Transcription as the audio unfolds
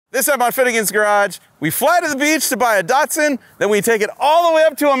This time on Finnegan's Garage, we fly to the beach to buy a Datsun, then we take it all the way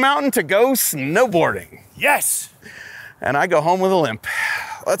up to a mountain to go snowboarding. Yes! And I go home with a limp.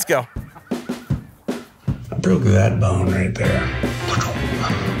 Let's go. I broke that bone right there.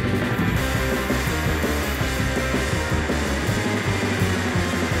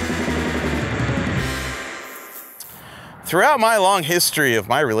 Throughout my long history of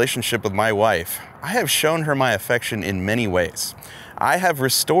my relationship with my wife, I have shown her my affection in many ways. I have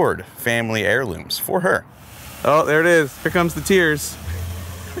restored family heirlooms for her. Oh, there it is. Here comes the tears.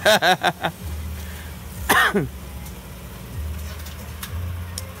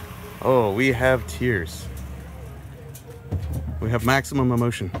 Oh, we have tears. We have maximum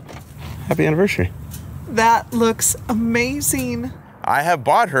emotion. Happy anniversary. That looks amazing. I have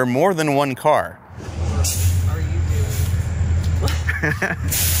bought her more than one car.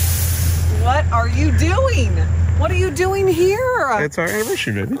 What are you doing? What are you doing here? It's our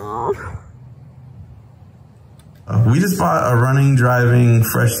anniversary, baby. Oh. We just bought a running, driving,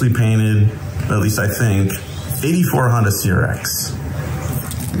 freshly painted, at least I think, 84 Honda CRX.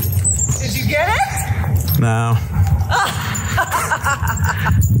 Did you get it? No.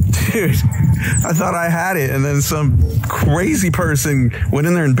 Dude, I thought I had it, and then some crazy person went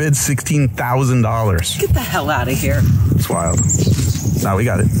in there and bid $16,000. Get the hell out of here. It's wild. No, we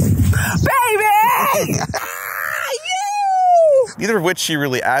got it. Baby! Neither of which she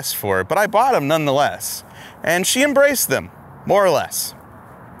really asked for, but I bought them nonetheless. And she embraced them, more or less.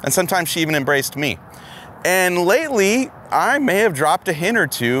 And sometimes she even embraced me. And lately, I may have dropped a hint or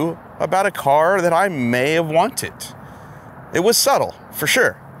two about a car that I may have wanted. It was subtle, for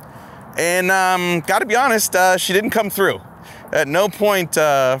sure. And gotta be honest, she didn't come through. At no point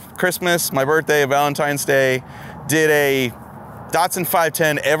Christmas, my birthday, Valentine's Day, did a Datsun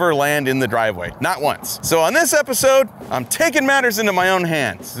 510 ever land in the driveway. Not once. So on this episode, I'm taking matters into my own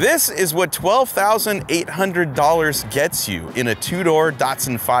hands. This is what $12,800 gets you in a two-door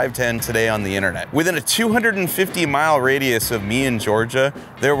Datsun 510 today on the internet. Within a 250-mile radius of me in Georgia,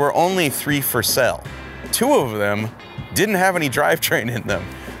 there were only 3 for sale. 2 of them didn't have any drivetrain in them.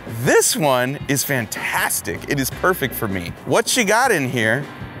 This one is fantastic. It is perfect for me. What she got in here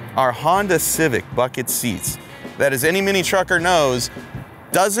are Honda Civic bucket seats. That, as any mini trucker knows,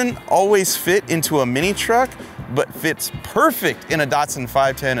 doesn't always fit into a mini truck, but fits perfect in a Datsun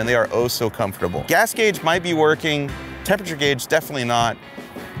 510, and they are oh so comfortable. Gas gauge might be working, temperature gauge definitely not,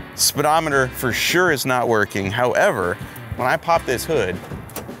 speedometer for sure is not working. However, when I pop this hood,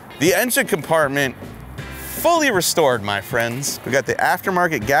 the engine compartment fully restored, my friends. We got the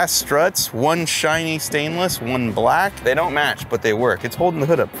aftermarket gas struts, one shiny stainless, one black. They don't match, but they work. It's holding the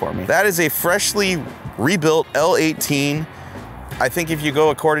hood up for me. That is a freshly rebuilt L18. I think if you go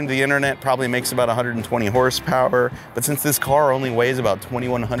according to the internet, probably makes about 120 horsepower. But since this car only weighs about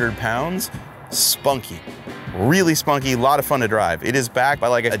 2,100 pounds, spunky. Really spunky, a lot of fun to drive. It is backed by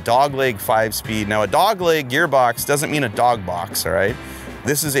like a dogleg 5-speed. Now a dogleg gearbox doesn't mean a dog box, all right?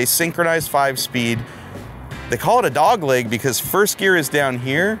 This is a synchronized 5-speed. They call it a dog leg because first gear is down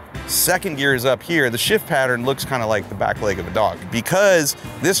here, second gear is up here. The shift pattern looks kind of like the back leg of a dog. Because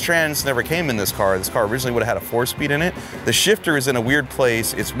this trans never came in this car originally would have had a 4-speed in it, the shifter is in a weird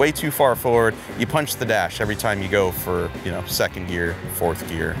place, it's way too far forward, you punch the dash every time you go for, you know, second gear, fourth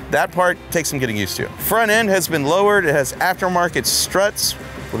gear. That part takes some getting used to. Front end has been lowered, it has aftermarket struts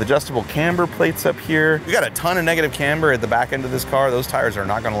with adjustable camber plates up here. We got a ton of negative camber at the back end of this car. Those tires are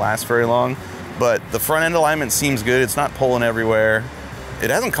not gonna last very long. But the front end alignment seems good. It's not pulling everywhere. It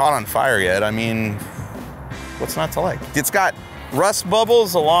hasn't caught on fire yet. I mean, what's not to like? It's got rust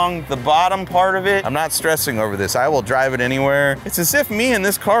bubbles along the bottom part of it. I'm not stressing over this. I will drive it anywhere. It's as if me and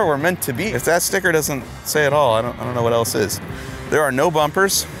this car were meant to be. If that sticker doesn't say it all, I don't know what else is. There are no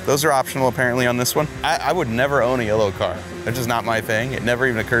bumpers. Those are optional apparently on this one. I would never own a yellow car. That's just not my thing. It never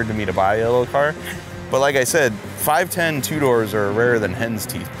even occurred to me to buy a yellow car. But like I said, 510 two-doors are rarer than hen's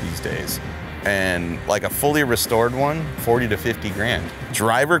teeth these days. And like a fully restored one, 40 to 50 grand.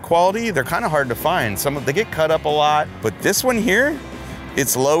 Driver quality, they're kind of hard to find. They get cut up a lot, but this one here,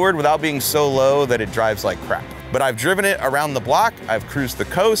 it's lowered without being so low that it drives like crap. But I've driven it around the block, I've cruised the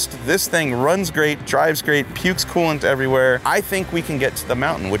coast. This thing runs great, drives great, pukes coolant everywhere. I think we can get to the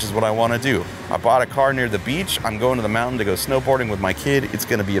mountain, which is what I want to do. I bought a car near the beach. I'm going to the mountain to go snowboarding with my kid. It's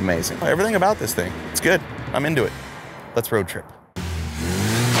gonna be amazing. Everything about this thing, it's good. I'm into it. Let's road trip.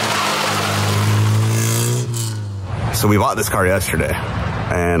 So we bought this car yesterday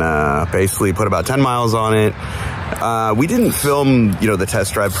and basically put about 10 miles on it. We didn't film, you know, the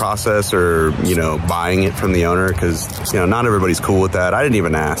test drive process or, you know, buying it from the owner because, you know, not everybody's cool with that. I didn't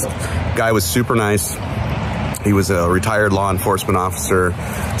even ask. Guy was super nice. He was a retired law enforcement officer,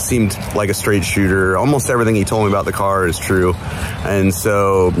 seemed like a straight shooter. Almost everything he told me about the car is true. And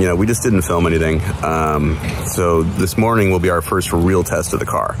so, you know, we just didn't film anything. So this morning will be our first real test of the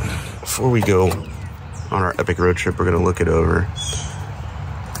car. Before we go on our epic road trip, we're gonna look it over.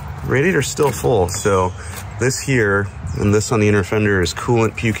 Radiator's still full, so this here and this on the inner fender is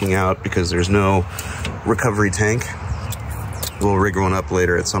coolant puking out because there's no recovery tank. We'll rig one up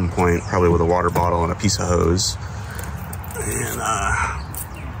later at some point, probably with a water bottle and a piece of hose. And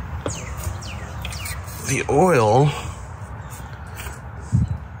the oil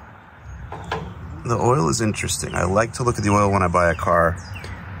is interesting. I like to look at the oil when I buy a car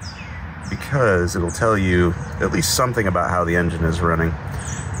because it'll tell you at least something about how the engine is running.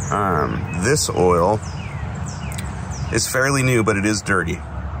 This oil is fairly new, but it is dirty,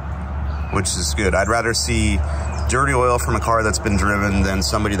 which is good. I'd rather see dirty oil from a car that's been driven than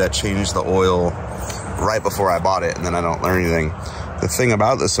somebody that changed the oil right before I bought it and then I don't learn anything. The thing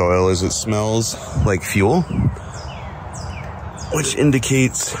about this oil is it smells like fuel, which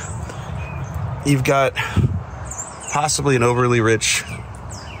indicates you've got possibly an overly rich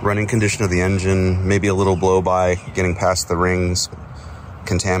running condition of the engine, maybe a little blow by getting past the rings,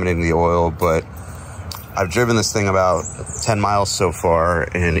 contaminating the oil. But I've driven this thing about 10 miles so far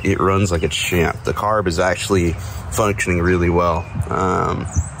and it runs like a champ. The carb is actually functioning really well.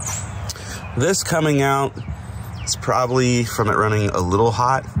 This coming out is probably from it running a little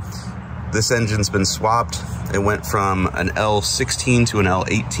hot. This engine's been swapped. It went from an L16 to an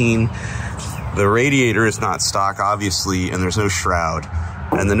L18. The radiator is not stock, obviously, and there's no shroud.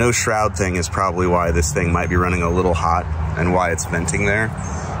 And the no shroud thing is probably why this thing might be running a little hot and why it's venting there.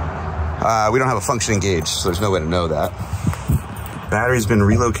 We don't have a functioning gauge, so there's no way to know that. Battery's been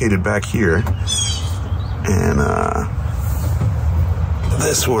relocated back here. And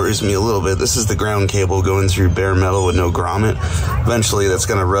this worries me a little bit. This is the ground cable going through bare metal with no grommet. Eventually that's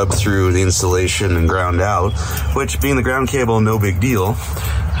gonna rub through the insulation and ground out, which being the ground cable, no big deal.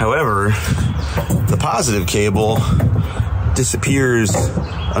 However, the positive cable disappears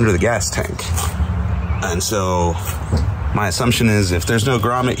under the gas tank. And so my assumption is if there's no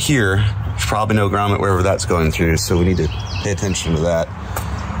grommet here, there's probably no grommet wherever that's going through. So we need to pay attention to that.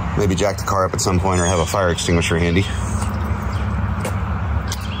 Maybe jack the car up at some point or have a fire extinguisher handy.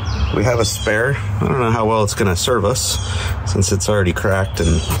 We have a spare. I don't know how well it's gonna serve us since it's already cracked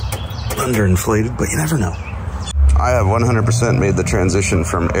and underinflated, but you never know. I have 100% made the transition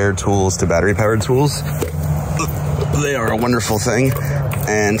from air tools to battery powered tools. They are a wonderful thing.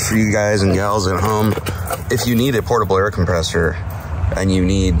 And for you guys and gals at home, if you need a portable air compressor and you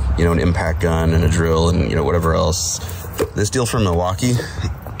need, you know, an impact gun and a drill and, you know, whatever else, this deal from Milwaukee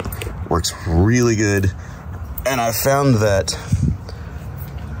works really good. And I've found that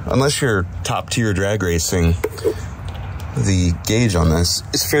unless you're top tier drag racing, the gauge on this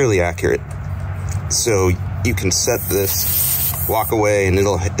is fairly accurate. So you can set this, walk away, and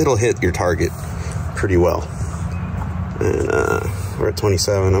it'll hit your target pretty well. And we're at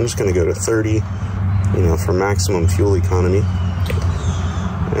 27. I'm just gonna go to 30, you know, for maximum fuel economy,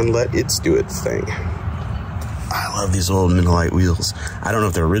 and let it do its thing. I love these old Minolite wheels. I don't know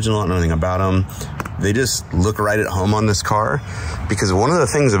if they're original, I don't know anything about them. They just look right at home on this car, because one of the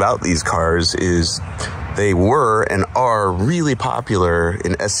things about these cars is they were and are really popular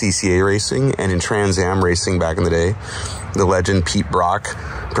in SCCA racing and in Trans Am racing back in the day. The legend Pete Brock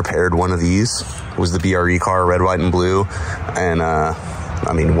prepared one of these. It was the BRE car, red, white, and blue, and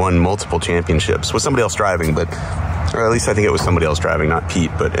I mean, won multiple championships with somebody else driving, but, or at least I think it was somebody else driving, not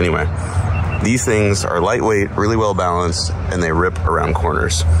Pete, but anyway. These things are lightweight, really well balanced, and they rip around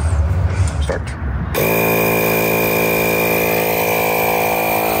corners. Start.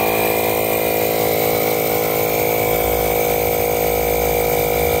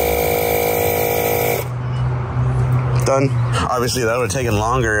 Done. Obviously that would have taken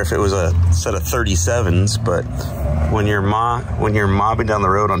longer if it was a set of 37s, but when you're mobbing down the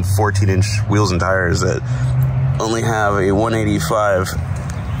road on 14-inch wheels and tires that only have a 185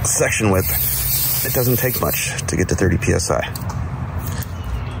 section width, it doesn't take much to get to 30 PSI.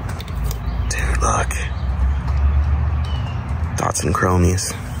 Dude, look. Datsun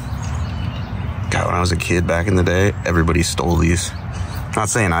Chromies. God, when I was a kid back in the day, everybody stole these. Not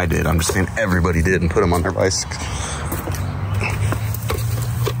saying I did, I'm just saying everybody did and put them on their bicycles.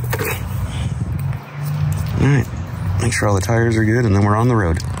 All right, make sure all the tires are good and then we're on the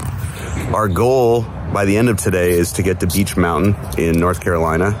road. Our goal by the end of today is to get to Beach Mountain in North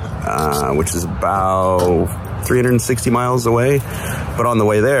Carolina, which is about 360 miles away. But on the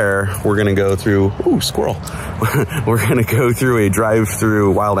way there, we're going to go through, ooh, squirrel. We're going to go through a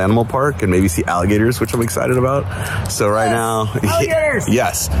drive-through wild animal park and maybe see alligators, which I'm excited about. So right now, alligators!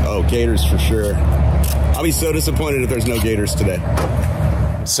 Yes. Oh, gators for sure. I'll be so disappointed if there's no gators today.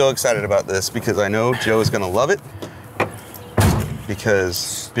 I'm so excited about this because I know Joe is going to love it.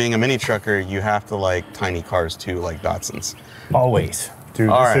 Because being a mini trucker, you have to like tiny cars too, like Datsuns. Always. Dude,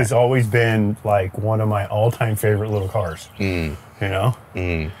 this has always been like one of my all-time favorite little cars. You know?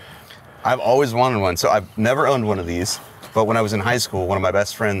 I've always wanted one. So I've never owned one of these. But when I was in high school, one of my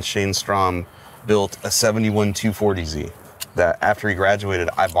best friends, Shane Strom, built a 71 240Z that after he graduated,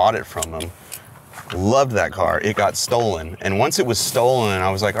 I bought it from him. Loved that car. It got stolen. And once it was stolen,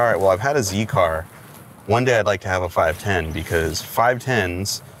 I was like, all right, well, I've had a Z car. One day I'd like to have a 510 because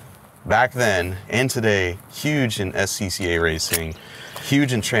 510s back then and today, huge in SCCA racing,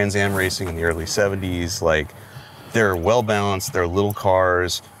 huge in Trans Am racing in the early 70s. Like, they're well balanced, they're little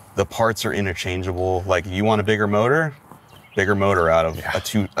cars, the parts are interchangeable. Like, you want a bigger motor out of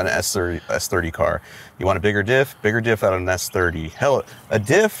an S30 car. You want a bigger diff out of an S30. Hell, a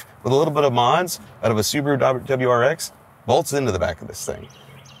diff with a little bit of mods out of a Subaru WRX bolts into the back of this thing.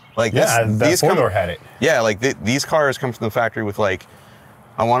 Like, that four-door had it. Yeah, like these cars come from the factory with like,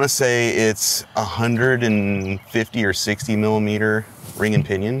 I want to say it's 150 or 60 millimeter ring and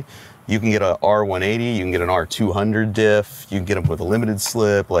pinion. You can get a R180, you can get an R200 diff, you can get them with a limited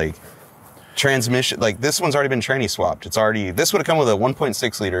slip, like transmission. Like, this one's already been tranny swapped. It's already, this would have come with a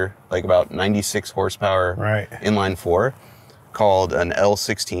 1.6 liter, like about 96 horsepower inline four, called an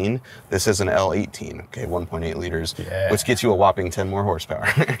L16. This is an L18, okay, 1.8 liters, which gets you a whopping 10 more horsepower.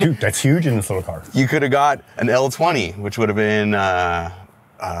 Dude, that's huge in this little car. You could have got an L20, which would have been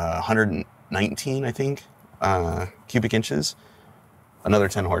 119, I think, cubic inches. Another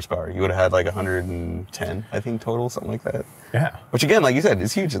 10 horsepower. You would have had like 110, I think, total, something like that. Yeah. Which again, like you said,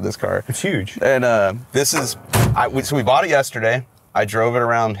 is huge in this car. It's huge. And this is, so we bought it yesterday. I drove it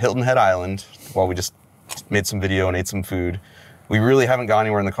around Hilton Head Island while we just made some video and ate some food. We really haven't gone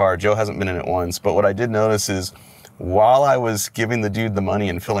anywhere in the car. Joe hasn't been in it once. But what I did notice is while I was giving the dude the money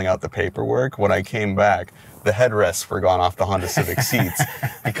and filling out the paperwork, when I came back, the headrests were gone off the Honda Civic seats.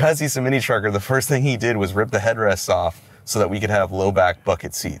 Because he's a mini trucker, the first thing he did was rip the headrests off so that we could have low back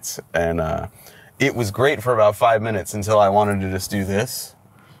bucket seats. And it was great for about 5 minutes until I wanted to just do this.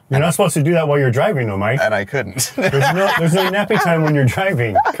 You're not supposed to do that while you're driving, though, Mike. And I couldn't. There's no nappy time when you're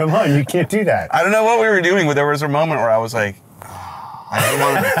driving. Come on, you can't do that. I don't know what we were doing, but there was a moment where I was like, I didn't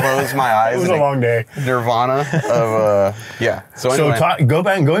want to close my eyes. It was a long day. Nirvana of, yeah. So anyway.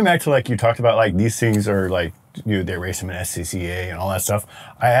 Going back to, like, you talked about, like, these things are, like, you know, they race them in SCCA and all that stuff.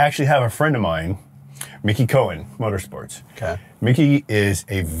 I actually have a friend of mine, Mickey Cohen, Motorsports. Okay. Mickey is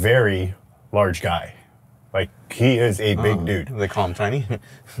a very large guy. Like, he is a big dude. They call him tiny?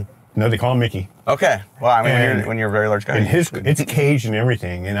 No, they call him Mickey. Okay. Well, I mean, when you're a very large guy. And it's caged and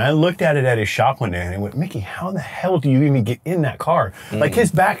everything. And I looked at it at his shop one day and I went, Mickey, how the hell do you even get in that car? Like,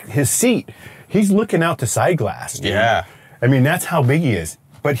 his seat, he's looking out the side glass. Dude. Yeah. I mean, that's how big he is.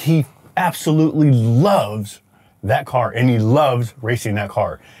 But he absolutely loves that car and he loves racing that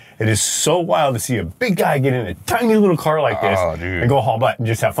car. It is so wild to see a big guy get in a tiny little car like this and go haul butt and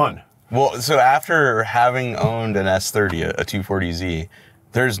just have fun. Well, so after having owned an S30, a 240Z,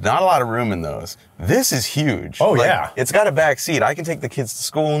 there's not a lot of room in those. This is huge. Oh, like, yeah. It's got a back seat. I can take the kids to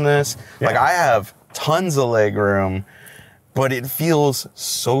school in this. Yeah. Like, I have tons of leg room, but it feels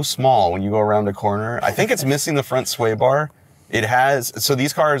so small when you go around a corner. I think it's missing the front sway bar. It has, so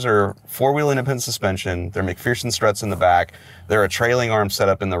these cars are four-wheel independent suspension. They're McPherson struts in the back. They're a trailing arm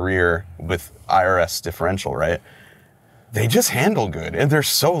setup in the rear with IRS differential, right? They just handle good, and they're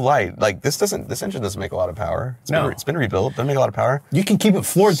so light. Like, this engine doesn't make a lot of power. It's been rebuilt, doesn't make a lot of power. You can keep it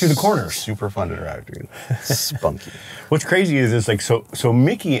floored through the corners. Super fun to drive, dude. Spunky. What's crazy is like, so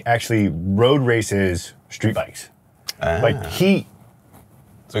Mickey actually road races street bikes. Like, so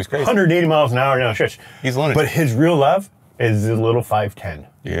he's crazy. 180 miles an hour now, shush. He's lunatic. But his real love is the little 510.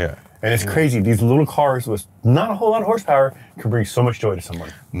 Yeah. And it's crazy. These little cars with not a whole lot of horsepower can bring so much joy to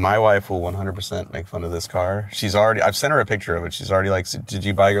someone. My wife will 100% make fun of this car. I've sent her a picture of it. She's already like, did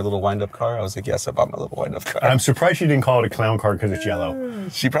you buy your little wind-up car? I was like, yes, I bought my little wind-up car. I'm surprised she didn't call it a clown car because it's yellow.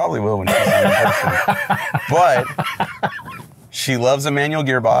 She probably will when she's in person. But she loves a manual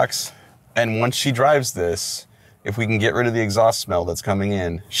gearbox. And once she drives this, if we can get rid of the exhaust smell that's coming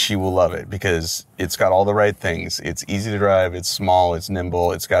in, she will love it because it's got all the right things. It's easy to drive, it's small, it's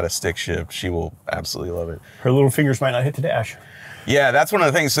nimble, it's got a stick shift. She will absolutely love it. Her little fingers might not hit the dash. Yeah, that's one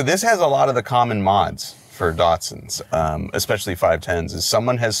of the things. So this has a lot of the common mods for Datsuns, especially 510s, is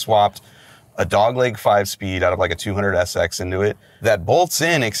someone has swapped a dogleg 5-speed out of like a 200 SX into it that bolts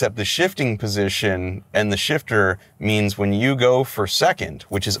in, except the shifting position and the shifter means when you go for second,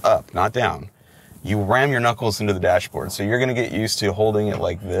 which is up, not down, you ram your knuckles into the dashboard. So you're going to get used to holding it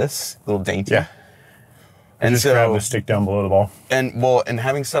like this, little dainty. Yeah. And just grab the stick down below the ball. And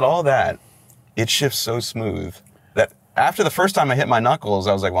having said all that, it shifts so smooth that after the first time I hit my knuckles,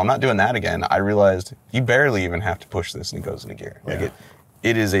 I was like, well, I'm not doing that again. I realized you barely even have to push this and it goes into gear. Yeah. Like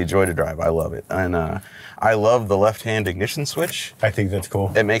it is a joy to drive. I love it. And I love the left-hand ignition switch. I think that's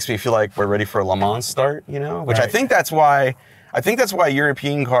cool. It makes me feel like we're ready for a Le Mans start, you know, which Right. I think that's why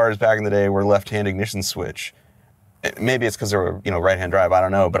European cars back in the day were left-hand ignition switch. Maybe it's because they were, right-hand drive. I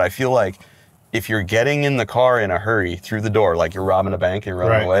don't know. But I feel like if you're getting in the car in a hurry through the door, like you're robbing a bank and you're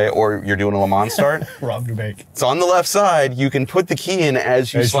running away, or you're doing a Le Mans start, Robbed a bank. it's on the left side. You can put the key in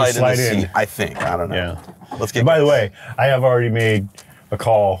as you slide in the in. seat. I think. I don't know. Yeah. Let's get. And by the way, I have already made a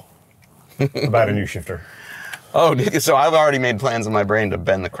call about a new shifter. Oh, so I've already made plans in my brain to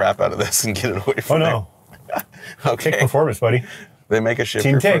bend the crap out of this and get it away from Oh no. there. Okay. Tick performance, buddy. They make a shifter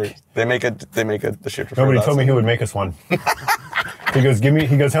Team Tick. first. They make the shifter. Nobody for told me he would make us one. He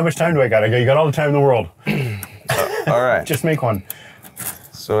goes, how much time do I got? I go, you got all the time in the world. All right. Just make one.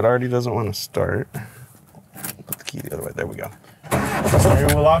 So it already doesn't want to start. Put the key the other way. There we go. Steering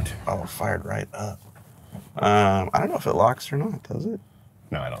wheel locked? Oh, fired right up. I don't know if it locks or not. Does it?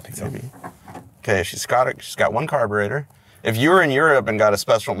 No, I don't think so. Maybe. Okay, she's got one carburetor. If you were in Europe and got a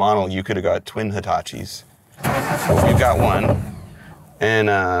special model, you could have got twin Hitachis. We've got one. And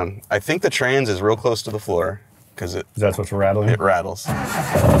I think the trans is real close to the floor because That's what's rattling? it rattles. I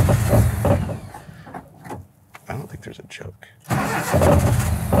don't think there's a choke. All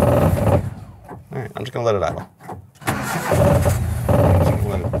right, I'm just gonna let it idle.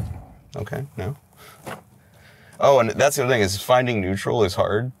 Okay, no. Oh, and that's the other thing is finding neutral is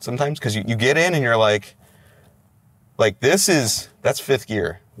hard sometimes because you get in and you're like that's fifth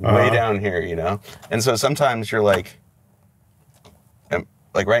gear, way down here, And so sometimes you're like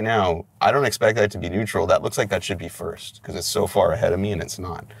right now, I don't expect that to be neutral. That looks like that should be first because it's so far ahead of me and it's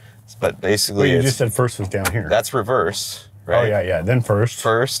not. But basically, Well, you just said first was down here. That's reverse, right? Oh, yeah. Then first.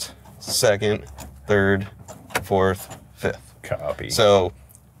 First, second, third, fourth, fifth. Copy. So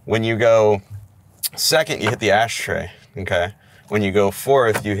when you go second, you hit the ashtray, okay? When you go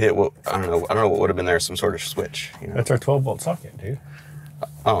fourth, you hit what, I don't know what would have been there, some sort of switch. That's our 12-volt socket, dude.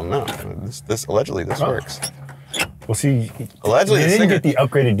 Oh, no. This allegedly, this works. Well, see, Allegedly, you the didn't sticker- get the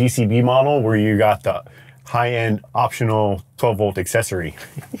upgraded DCB model where you got the high-end optional 12-volt accessory.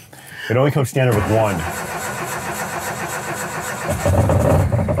 It only comes standard with one.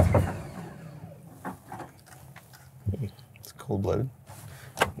 It's cold-blooded.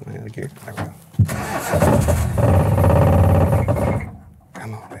 Am I out of gear? There we go.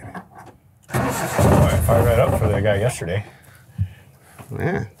 Come on, baby. I fired right up for that guy yesterday.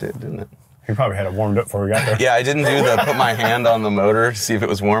 Yeah, it did, didn't it? He probably had it warmed up before we got there. Yeah, I didn't do the put my hand on the motor to see if it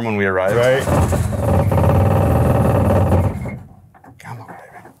was warm when we arrived. Right? Come on,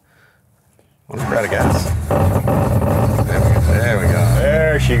 baby. Well, we're out of gas. There we go.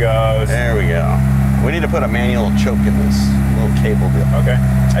 There she goes. There we go. We need to put a manual choke in this little cable deal. Okay,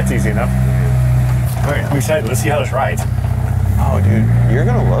 that's easy enough. All right, I'm excited. Let's see how this rides. Oh, dude, you're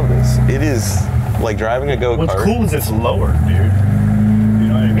gonna love this. It is like driving a go-kart. What's cool is it's lowered, dude. You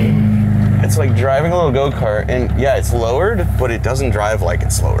know what I mean? It's like driving a little go-kart, and yeah, it's lowered, but it doesn't drive like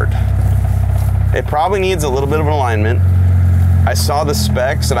it's lowered. It probably needs a little bit of an alignment. I saw the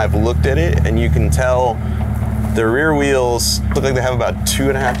specs and I've looked at it, and you can tell the rear wheels look like they have about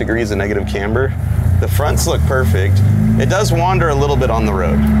 2.5 degrees of negative camber. The fronts look perfect. It does wander a little bit on the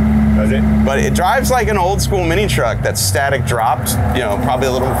road. Does it? But it drives like an old school mini truck that's static dropped, probably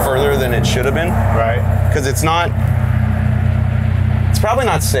a little further than it should have been. Right. Because it's probably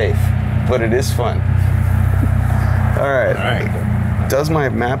not safe, but it is fun. All right. All right. Does my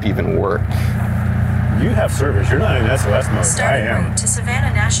map even work? You have service. You're not in SOS mode. I Starting am. route to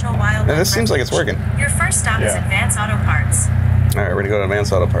Savannah National Wildlife Yeah, this seems like it's Refuge. working. Your first stop is Yeah. Advance Auto Parts. All right, we're gonna go to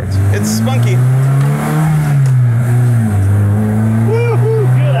Advanced Auto Parts. It's spunky. Woo-hoo,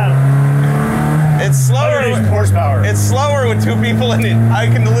 feel that. It's slower. 180 horsepower. It's slower with two people in it. I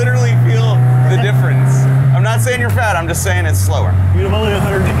can literally feel the difference. I'm not saying you're fat. I'm just saying it's slower. You're only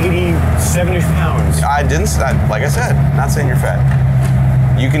 187 pounds. Like I said, not saying you're fat.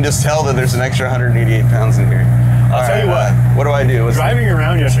 You can just tell that there's an extra 188 pounds in here. I'll tell you what. What do I do? Driving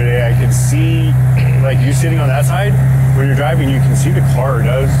around yesterday, I could see, like you sitting on that side. When you're driving, you can see the car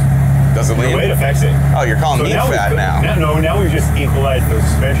does it the lean? way it affects it. Oh, you're calling me fat now. Now we've just equalized the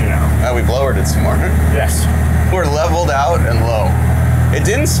suspension now. We've lowered it some more. Yes. We're leveled out and low. It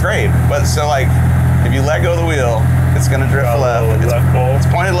didn't scrape, but so like, if you let go of the wheel, it's gonna drift left. It's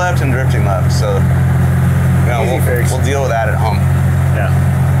pointed left and drifting left. So, you know, we'll deal with that at home. Yeah.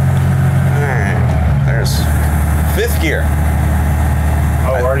 All right. There's 5th gear.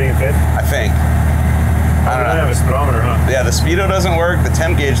 Oh, we're already in 5th? I think. I don't know. have a speedometer, huh? Yeah, the speedo doesn't work. The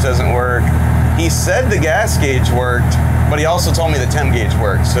temp gauge doesn't work. He said the gas gauge worked, but he also told me the temp gauge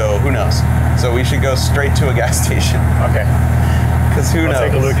worked. So who knows? So we should go straight to a gas station. Okay. Because who knows? I'll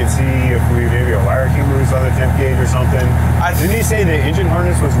take a look and see if we maybe a wire came loose on the temp gauge or something. Didn't he say the engine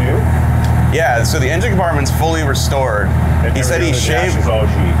harness was new? Yeah, so the engine compartment's fully restored. He said he shaved.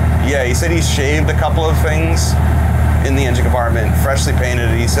 Yeah, he said he shaved a couple of things in the engine compartment, freshly painted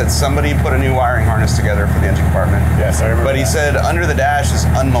it. He said somebody put a new wiring harness together for the engine compartment. Yes, I remember. But he said under the dash is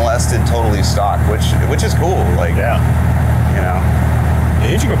unmolested, totally stock, which is cool. Like, yeah, you know,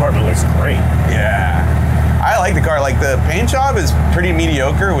 the engine compartment looks great. Yeah, I like the car. Like the paint job is pretty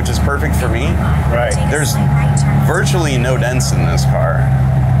mediocre, which is perfect for me. Right. There's virtually no dents in this car.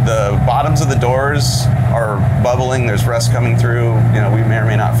 The bottoms of the doors are bubbling. There's rust coming through. You know, we may or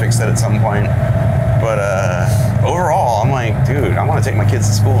may not fix that at some point. But overall, I'm like, dude, I want to take my kids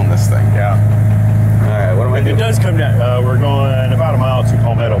to school in this thing. Yeah. All right, what am I doing? It does come down. We're going about a mile to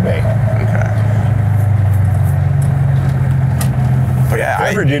Palmetto Bay. Okay. But yeah, I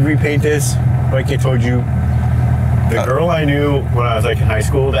ever did repaint this, like I told you, the girl I knew when I was like in high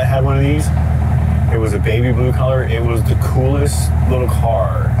school that had one of these, it was a baby blue color. It was the coolest little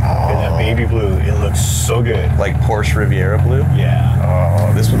car in that baby blue. It looks so good. Like Porsche Riviera blue? Yeah.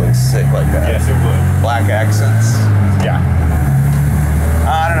 Oh, this would look sick like that. Yes, it would. Black accents. Yeah.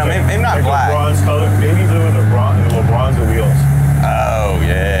 I don't know, maybe not like black. Bronze color, baby blue with the little bronze wheels. Oh,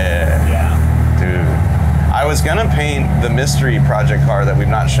 yeah. Yeah. Dude. I was gonna paint the mystery project car that we've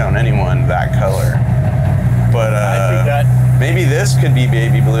not shown anyone that color. But I think that maybe this could be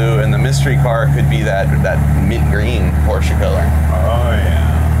baby blue and the mystery car could be that mint green Porsche color. Oh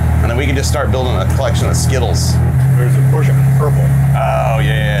yeah. And then we can just start building a collection of Skittles. There's a Porsche purple. Oh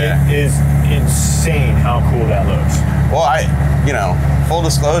yeah. It is insane how cool that looks. Well, full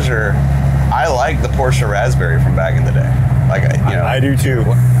disclosure, I like the Porsche Raspberry from back in the day. Like, I do too.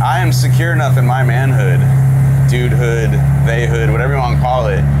 I am secure enough in my manhood, dudehood, theyhood, whatever you want to call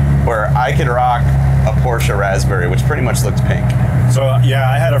it, where I could rock a Porsche Raspberry, which pretty much looks pink. So yeah,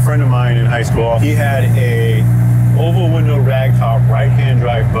 I had a friend of mine in high school. He had a oval window ragtop right-hand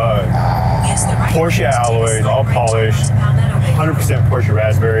drive bug. Porsche alloys, all polished, 100% Porsche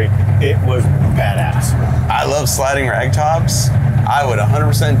Raspberry. It was badass. I love sliding ragtops. I would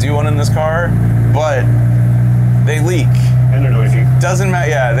 100% do one in this car, but they leak. And they're noisy. Doesn't matter.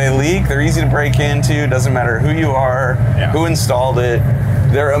 Yeah, they leak. They're easy to break into. Doesn't matter who you are, who installed it.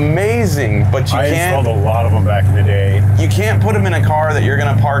 They're amazing, but I installed a lot of them back in the day. You can't put them in a car that you're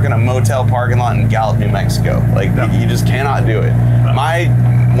going to park in a motel parking lot in Gallup, New Mexico. Like, you just cannot do it.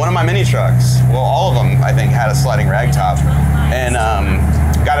 One of my mini trucks, well, all of them, I think, had a sliding ragtop. And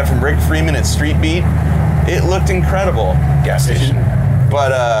got it from Rick Freeman at Street Beat. It looked incredible. Gas station.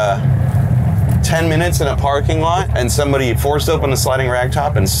 But 10 minutes in a parking lot, and somebody forced open the sliding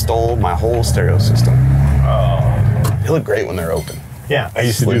ragtop and stole my whole stereo system. Oh. They look great when they're open. Yeah, I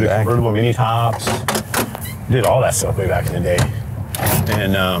used to do the convertible mini tops. Did all that stuff way back in the day.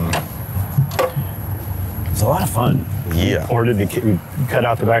 And it's a lot of fun. Yeah. We cut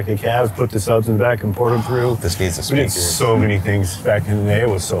out the back of the cabs, put the subs in the back and poured them through. This needs a We speaker. did so many things back in the day. It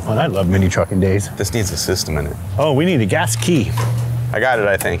was so fun. I love mini trucking days. This needs a system in it. Oh, we need a gas key. I got it,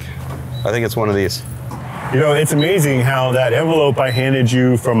 I think. I think it's one of these. You know, it's amazing how that envelope I handed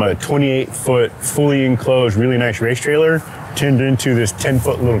you from a 28-foot, fully enclosed, really nice race trailer turned into this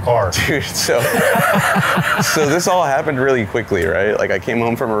 10-foot little car. Dude, so this all happened really quickly, right? Like, I came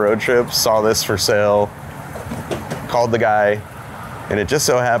home from a road trip, saw this for sale, called the guy, and it just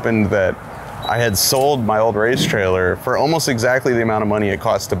so happened that I had sold my old race trailer for almost exactly the amount of money it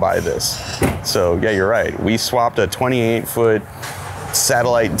cost to buy this. So, yeah, you're right. We swapped a 28-foot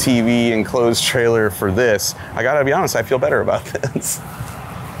satellite TV enclosed trailer for this. I gotta be honest, I feel better about this.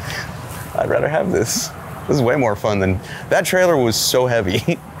 I'd rather have this. This is way more fun than that trailer was so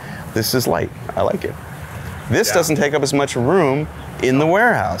heavy. This is light. I like it. This doesn't take up as much room in the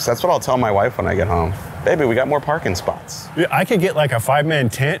warehouse. That's what I'll tell my wife when I get home. Baby, we got more parking spots. Yeah, I could get like a 5-man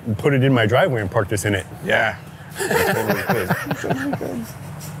tent and put it in my driveway and park this in it. Yeah. Totally could.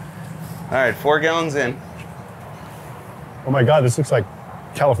 All right, 4 gallons in. Oh my God, this looks like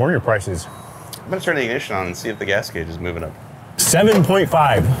California prices. I'm gonna turn the ignition on and see if the gas gauge is moving up.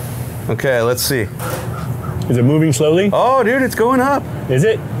 7.5. Okay, let's see. Is it moving slowly? Oh, dude, it's going up. Is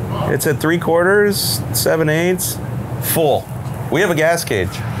it? It's at 3/4, 7/8, full. We have a gas cage.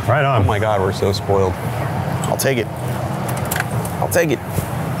 Right on. Oh my God, we're so spoiled. I'll take it. I'll take it.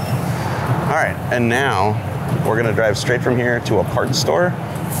 All right, and now we're gonna drive straight from here to a parts store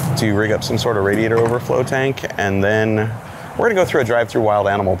to rig up some sort of radiator overflow tank, and then we're gonna go through a drive-through wild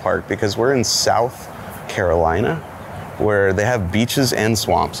animal park because we're in South Carolina where they have beaches and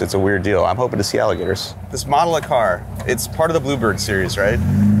swamps. It's a weird deal. I'm hoping to see alligators. This model of car, it's part of the Bluebird series, right?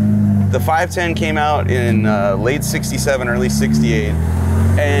 The 510 came out in late 67, early 68,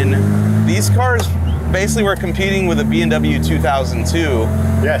 and these cars basically were competing with a B&W 2002.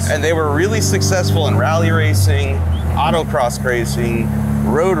 Yes. And they were really successful in rally racing, autocross racing,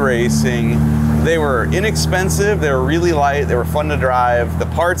 road racing. They were inexpensive, they were really light, they were fun to drive. The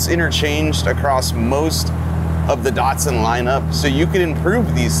parts interchanged across most of the Datsun lineup, so you could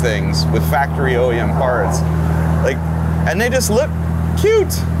improve these things with factory OEM parts. And they just look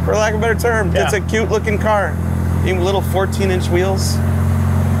cute, for lack of a better term. Yeah. It's a cute looking car. Even little 14-inch wheels.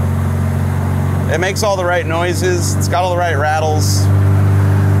 It makes all the right noises. It's got all the right rattles.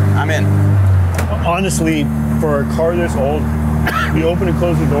 I'm in. Honestly, for a car this old, you open and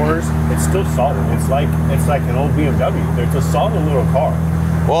close the doors, it's still solid. It's like an old BMW. It's a solid little car.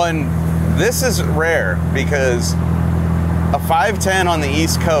 Well, and this is rare because a 510 on the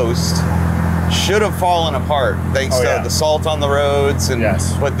East Coast should have fallen apart thanks to the salt on the roads. And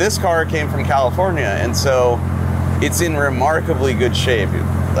yes. But this car came from California, and so it's in remarkably good shape.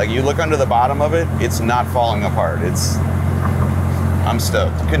 Like, you look under the bottom of it, it's not falling apart. I'm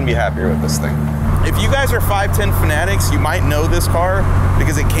stoked. Couldn't be happier with this thing. If you guys are 510 fanatics, you might know this car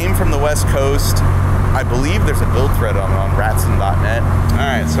because it came from the West Coast. I believe there's a build thread on it on ratson.net. All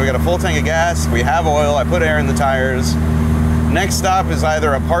right, so we got a full tank of gas. We have oil. I put air in the tires. Next stop is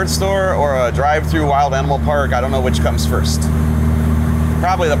either a parts store or a drive-through wild animal park. I don't know which comes first.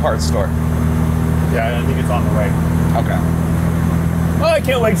 Probably the parts store. Yeah, I think it's on the right. Okay. Oh, I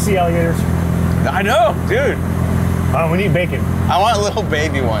can't wait to see alligators. I know, dude. We need bacon. I want little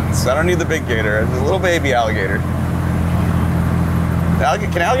baby ones. I don't need the big gator. The little baby alligator.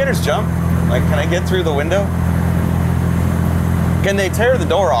 Can alligators jump? Like, can I get through the window? Can they tear the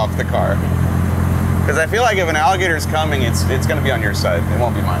door off the car? Because I feel like if an alligator's coming, it's going to be on your side. It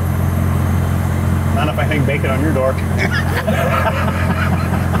won't be mine. Not if I hang bacon on your door.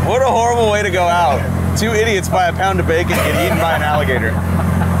 What a horrible way to go out. Two idiots buy a pound of bacon and get eaten by an alligator.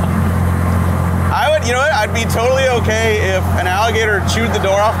 You know what? I'd be totally okay if an alligator chewed the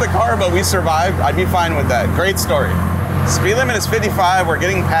door off the car, but we survived. I'd be fine with that. Great story. Speed limit is 55. We're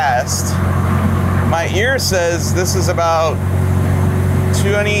getting past. My ear says this is about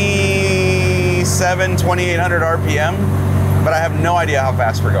 2,800 RPM, but I have no idea how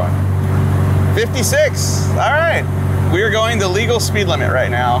fast we're going. 56. All right. We are going the legal speed limit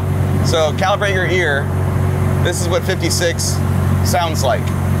right now. So calibrate your ear. This is what 56 sounds like.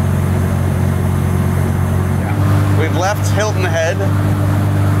 We've left Hilton Head,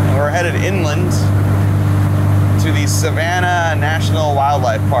 and we're headed inland to the Savannah National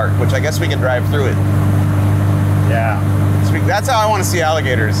Wildlife Park, which I guess we can drive through it. Yeah. So that's how I want to see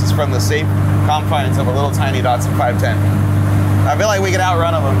alligators, is from the safe confines of a little tiny Datsun 510. I feel like we could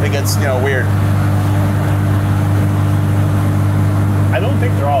outrun them if it gets, weird. I don't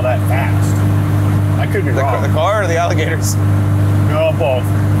think they're all that fast. I could be wrong. The car or the alligators? No, both.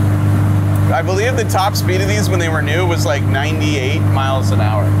 I believe the top speed of these when they were new was like 98 miles an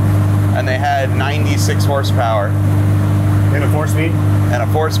hour. And they had 96 horsepower. And a 4-speed? And a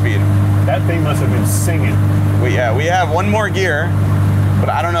 4-speed. That thing must have been singing. We have one more gear, but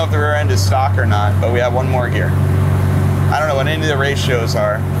I don't know if the rear end is stock or not, but we have one more gear. I don't know what any of the ratios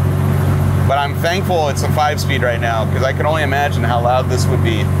are, but I'm thankful it's a 5-speed right now because I can only imagine how loud this would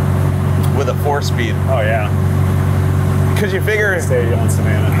be with a 4-speed. Oh, yeah. Because you figure Stay on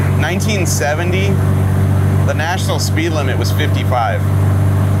Savannah. 1970, the national speed limit was 55.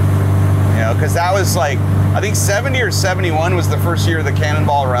 Because that was like, I think 70 or 71 was the first year of the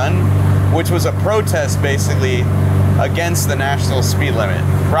Cannonball Run, which was a protest basically against the national speed limit.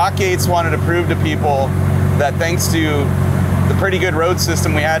 Brock Yates wanted to prove to people that thanks to the pretty good road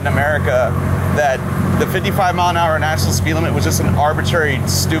system we had in America, that the 55 mile an hour national speed limit was just an arbitrary,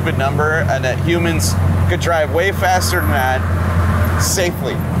 stupid number, and that humans could drive way faster than that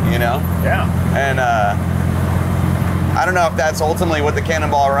safely, Yeah. And I don't know if that's ultimately what the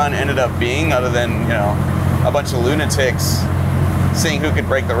Cannonball Run ended up being, other than, a bunch of lunatics seeing who could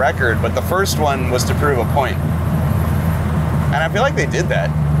break the record. But the first one was to prove a point. And I feel like they did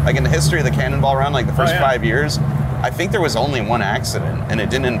that. Like in the history of the Cannonball Run, like the first 5 years, I think there was only one accident, and it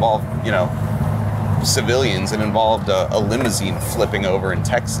didn't involve, civilians. It involved a limousine flipping over in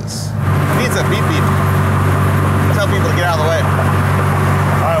Texas. It needs a beep beep. What's tell people to get out of the way.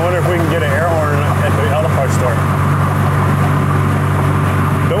 I wonder if we can get an air horn at the auto parts store.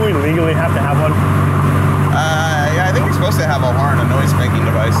 Don't we legally have to have one? Yeah, I think you're supposed to have a horn, a noise-making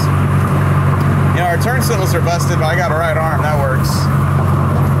device. You know, our turn signals are busted, but I got a right arm. That works.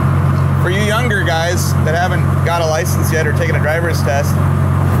 For you younger guys that haven't got a license yet or taken a driver's test,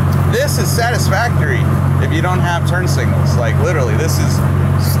 this is satisfactory if you don't have turn signals. Like, literally, this is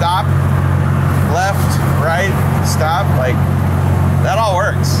stop, left, right, stop. Like, that all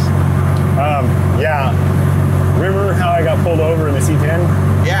works. Yeah. Remember how I got pulled over in the C10?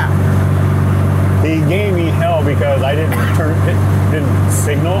 Yeah. He gave me hell because I didn't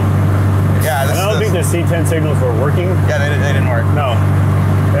signal. Yeah, And I don't think the C10 signals were working. Yeah, they didn't work. No.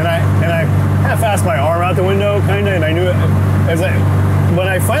 And I half-assed my arm out the window, kind of, and I knew it. When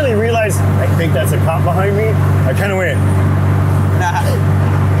I finally realized, I think that's a cop behind me, I kind of went.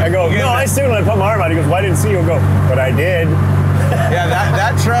 I go, no, I signaled and I put my arm out. He goes, well, I didn't see you. I go, but I did. Yeah,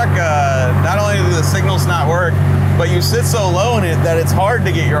 that truck, not only do the signals not work, but you sit so low in it that it's hard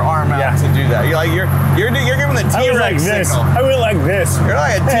to get your arm out to do that. You're giving the I was like T-Rex this. signal. I went like this. You're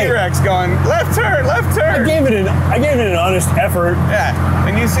like a Hey. T-Rex going, left turn, left turn. I gave it an honest effort. Yeah,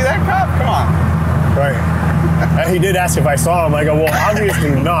 and you see that cop? Come on. Right. He did ask if I saw him. I go, well,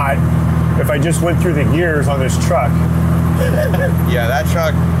 obviously not. If I just went through the gears on this truck. Yeah, that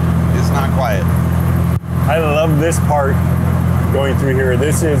truck is not quiet. I love this part going through here.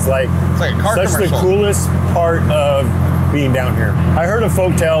 This is like, It's like a car such commercial. the coolest part of being down here. I heard a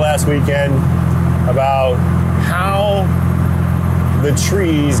folktale last weekend about how the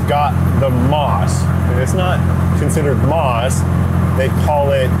trees got the moss. And it's not considered moss. They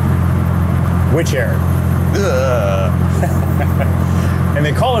call it witch hair. Ugh. And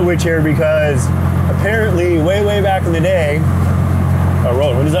they call it witch hair because apparently way back in the day,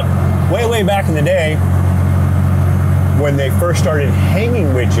 roll it, what is up? Way back in the day, when they first started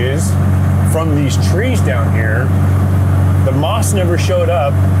hanging witches from these trees down here, the moss never showed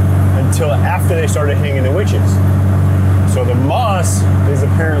up until after they started hanging the witches. So the moss is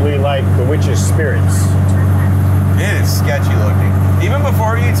apparently like the witches' spirits. It is sketchy looking. Even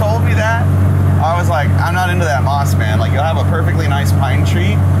before you told me that, I was like, I'm not into that moss, man. Like, you'll have a perfectly nice pine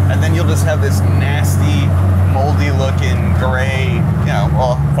tree, and then you'll just have this nasty, moldy looking gray,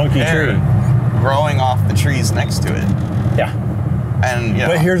 Funky hair tree growing off the trees next to it. Yeah. And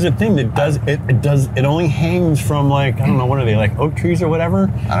But here's the thing, it only hangs from, like, I don't know, what are they, like oak trees or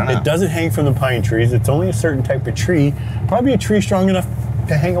whatever? I don't know. It doesn't hang from the pine trees. It's only a certain type of tree, probably a tree strong enough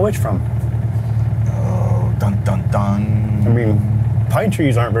to hang a witch from. Oh, dun dun dun. I mean, pine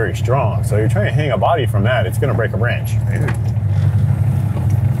trees aren't very strong, so you're trying to hang a body from that, it's gonna break a branch.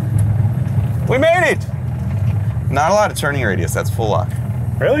 We made it! Not a lot of turning radius, that's full lock.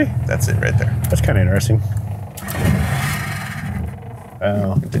 Really? That's it right there. That's kind of interesting.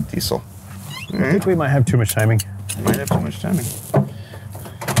 Oh, The diesel. I think we might have too much timing. Might have too much timing.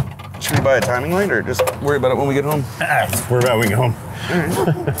 Should we buy a timing light or just worry about it when we get home? We're about we get home.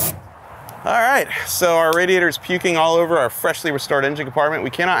 All right, so our radiator's puking all over our freshly restored engine compartment.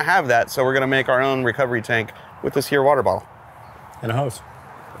 We cannot have that, so we're gonna make our own recovery tank with this here water bottle. And a hose.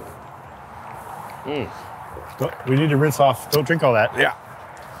 We need to rinse off. Don't drink all that. Yeah.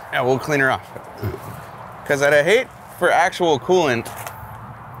 Yeah, we'll clean her off. Because I'd hate for actual coolant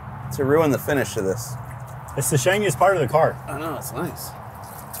to ruin the finish of this. It's the shiniest part of the car. I know, it's nice.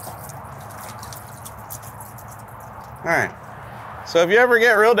 All right, so if you ever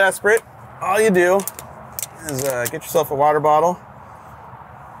get real desperate, all you do is get yourself a water bottle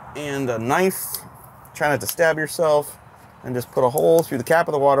and a knife. Try not to stab yourself, and just put a hole through the cap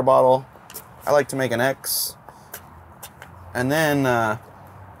of the water bottle. I like to make an X, and then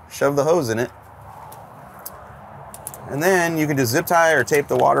shove the hose in it. And then you can just zip tie or tape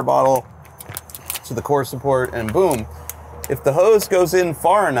the water bottle to the core support, and boom. If the hose goes in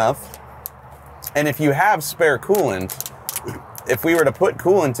far enough, and if you have spare coolant, if we were to put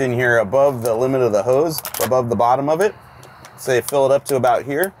coolant in here above the limit of the hose, above the bottom of it, say fill it up to about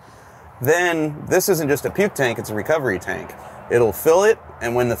here, then this isn't just a puke tank, it's a recovery tank. It'll fill it,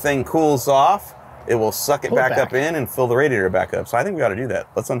 and when the thing cools off, it will suck it back up in and fill the radiator back up. So I think we got to do that.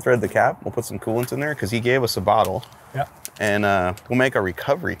 Let's unthread the cap. We'll put some coolant in there because he gave us a bottle. Yeah. And we'll make a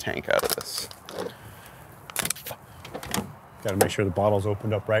recovery tank out of this. Got to make sure the bottle's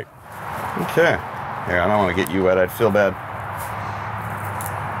opened up right. Okay. Yeah, I don't want to get you wet. I'd feel bad.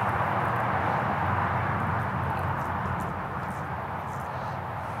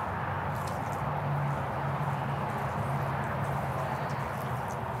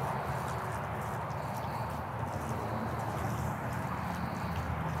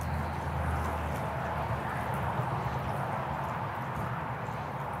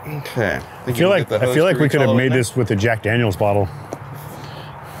 Okay. I feel like we could have made this with a Jack Daniels bottle.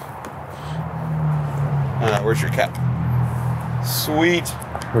 Where's your cap? Sweet.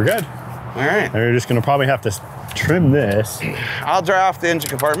 We're good. All right. And we're just gonna probably have to trim this. I'll dry off the engine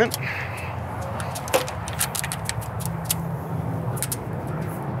compartment.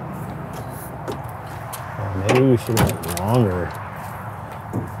 Maybe we should have went longer.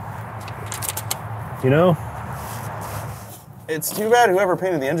 You know? It's too bad whoever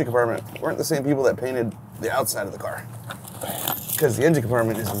painted the engine compartment weren't the same people that painted the outside of the car. Because the engine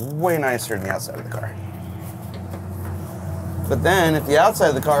compartment is way nicer than the outside of the car. But then, if the outside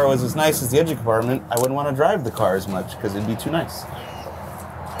of the car was as nice as the engine compartment, I wouldn't want to drive the car as much because it'd be too nice.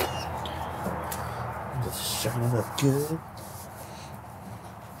 Just shine it up good.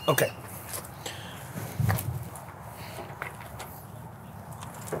 Okay.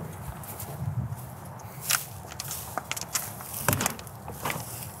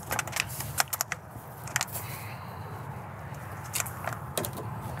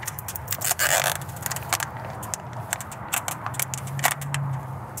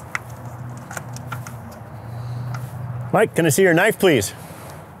 Mike, can I see your knife, please?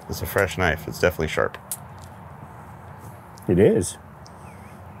 It's a fresh knife. It's definitely sharp. It is.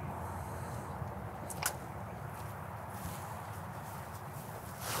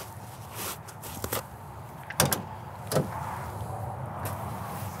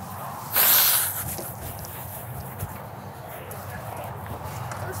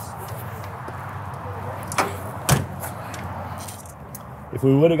 If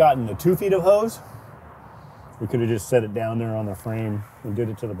we would have gotten the 2 feet of hose, we could have just set it down there on the frame and did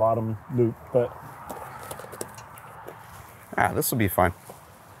it to the bottom loop, but... This will be fine.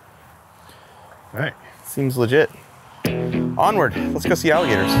 All right. Seems legit. Onward. Let's go see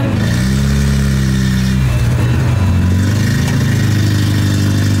alligators.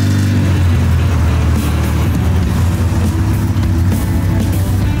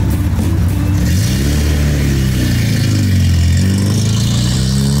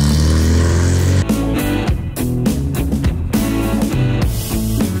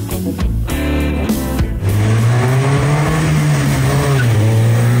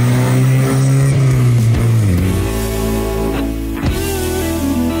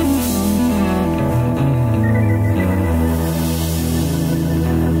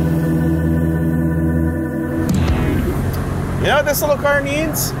 You know what this little car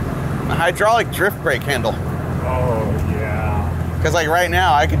needs? A hydraulic drift brake handle. Oh, yeah. Because like right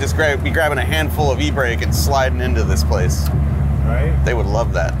now, I could just be grabbing a handful of e-brake and sliding into this place. Right? They would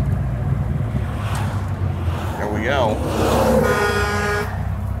love that. There we go.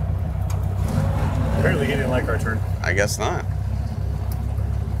 Apparently he didn't like our turn. I guess not.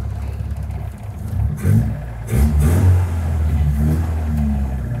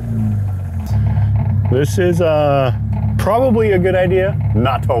 This is probably a good idea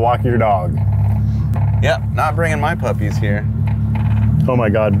not to walk your dog. Yep, not bringing my puppies here. Oh my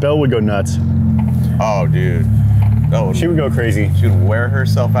God, Belle would go nuts. Oh, dude. Oh, She would go crazy. she would wear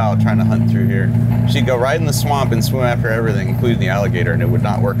herself out trying to hunt through here. She'd go right in the swamp and swim after everything, including the alligator, and it would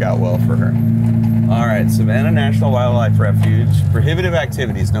not work out well for her. All right, Savannah National Wildlife Refuge. Prohibitive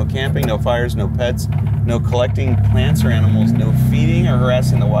activities: no camping, no fires, no pets, no collecting plants or animals, no feeding or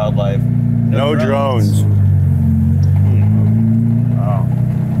harassing the wildlife. No drones. Oh.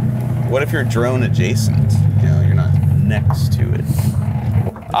 What if you're drone adjacent? You know, you're not next to it.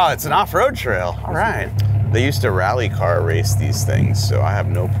 Oh, it's an off-road trail. All right. They used to rally car race these things, so I have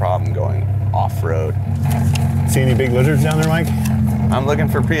no problem going off-road. See any big lizards down there, Mike? I'm looking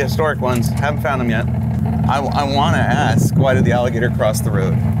for prehistoric ones. Haven't found them yet. I want to ask, why did the alligator cross the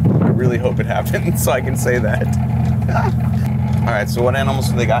road? I really hope it happened so I can say that. All right, so what animals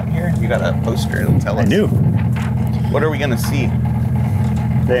do they got here? You got a poster, it'll tell us. I do. What are we gonna see?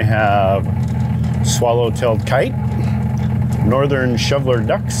 They have swallow-tailed kite, northern shoveler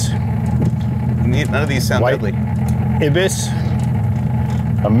ducks, None of these sound white deadly. ibis,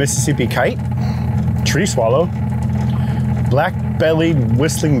 a Mississippi kite, tree swallow, black-bellied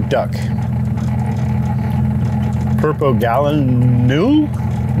whistling duck, purple gallinule?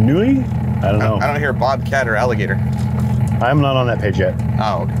 Newly? I don't know. I don't hear bobcat or alligator. I'm not on that page yet.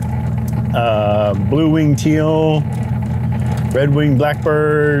 Oh, okay. Blue-winged teal, red-winged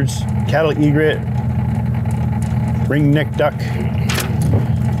blackbirds, cattle egret, ring-necked duck,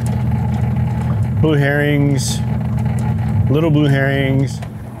 blue herrings, little blue herrings.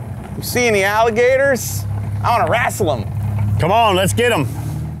 You see any alligators? I want to wrestle them. Come on, let's get them.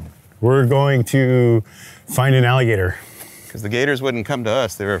 We're going to find an alligator. Because the gators wouldn't come to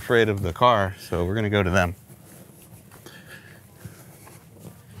us. They were afraid of the car, so we're going to go to them.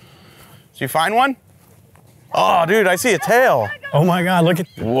 Did you find one? Oh, dude, I see a tail. Oh my God, look at.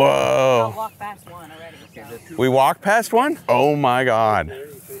 Whoa. Walk past one already. So. We walked past one? Oh my God.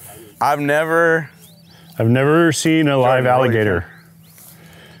 I've never seen a live alligator.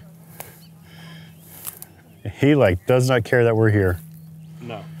 He like does not care that we're here.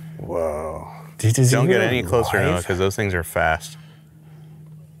 No. Whoa. Does Don't he get really any closer live? now because those things are fast.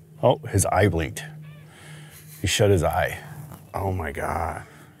 Oh, his eye blinked. He shut his eye. Oh my God.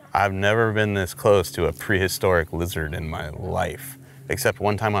 I've never been this close to a prehistoric lizard in my life. Except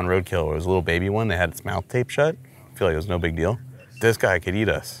one time on roadkill, it was a little baby one that had its mouth taped shut. I feel like it was no big deal. This guy could eat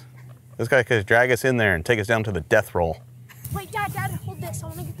us. This guy could drag us in there and take us down to the death roll. Wait, Dad, hold this. I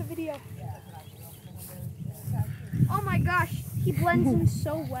want to get the video. Oh my gosh, he blends in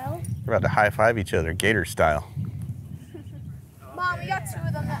so well. We're about to high five each other, gator style. Mom, we got 2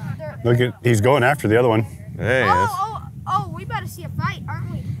 of them. Look at, he's going after the other one. Hey, Oh, we about to see a fight,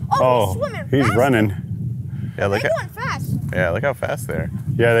 aren't we? Oh, he's swimming he's fast. running. yeah, look They're at, going fast. yeah, look how fast they are.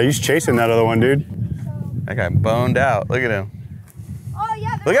 Yeah, he's chasing that other one, dude. That guy boned out. Look at him. Oh,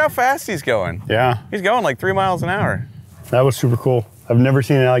 yeah. Look how fast he's going. Yeah, He's going like 3 miles an hour. that was super cool. I've never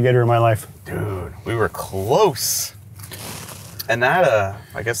seen an alligator in my life. Dude, we were close. And that,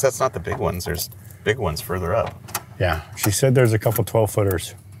 I guess that's not the big ones. There's big ones further up. Yeah, she said there's a couple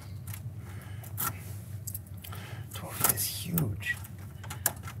 12-footers. 12 feet is huge.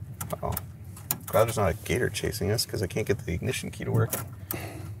 Uh-oh. Glad there's not a gator chasing us because I can't get the ignition key to work.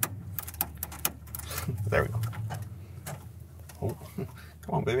 There we go. Oh,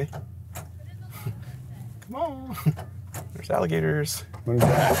 come on, baby. Come on. There's alligators. What is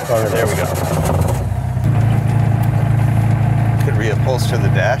that? Oh, There we go. Could reupholster the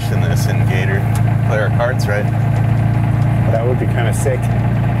dash in this and gator. Play our cards right. That would be kind of sick.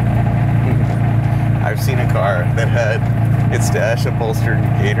 I've seen a car that had its dash upholstered and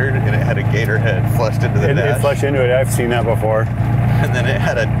gatored, and it had a gator head flushed into the dash. It flushed into it. I've seen that before. And then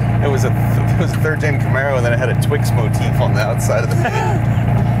it was a 3rd-gen Camaro, and then it had a Twix motif on the outside of the paint.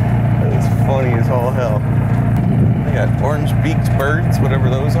 That was funny as all hell. They got orange-beaked birds, whatever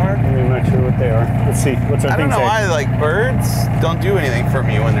those are. I'm not sure what they are. Let's see. What's our I thing don't know say? why, like, birds don't do anything for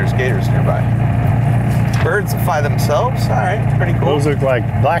me when there's gators nearby. Birds fly themselves? All right, pretty cool. Those look like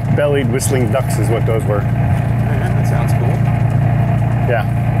black-bellied whistling ducks is what those were. Yeah, that sounds cool. Yeah.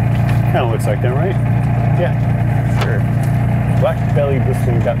 Kind of looks like them, right? Yeah. Sure. Black-bellied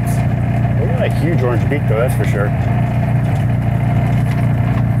whistling ducks. They got a huge orange beak, though, that's for sure.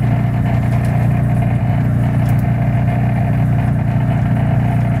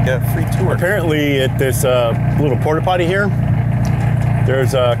 Yeah, free tour. Apparently, at this little porta potty here,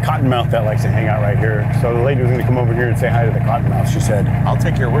 there's a cottonmouth that likes to hang out right here. So the lady was going to come over here and say hi to the cottonmouth, she said. I'll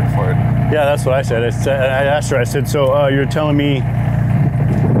take your word for it. Yeah, that's what I said. I asked her, I said, so you're telling me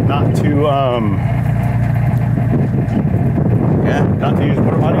not to, not to use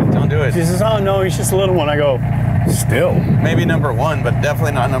porta potty? Don't do it. She says, oh no, he's just a little one. I go, still. Maybe number 1, but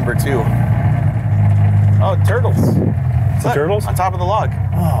definitely not number 2. Oh, turtles. The turtles? On top of the log.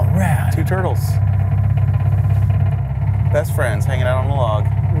 Oh, rad. 2 turtles. Best friends hanging out on the log.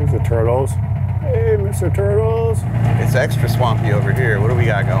 There's the turtles. Hey, Mr. Turtles. It's extra swampy over here. What do we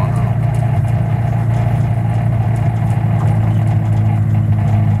got going on?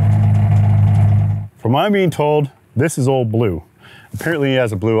 From what I'm being told, this is old Blue. Apparently he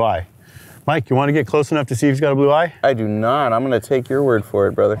has a blue eye. Mike, you want to get close enough to see if he's got a blue eye? I do not. I'm going to take your word for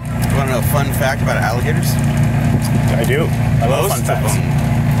it, brother. You want to know a fun fact about alligators? I do. I love fun facts.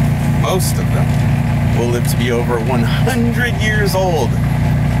 Most of them will live to be over 100 years old,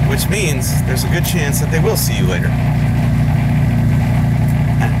 which means there's a good chance that they will see you later.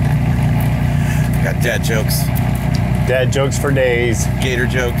 Got dad jokes. Dad jokes for days. Gator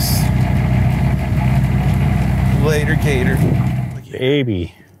jokes. Later, gator.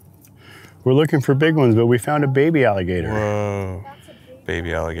 Baby. We're looking for big ones, but we found a baby alligator. Whoa.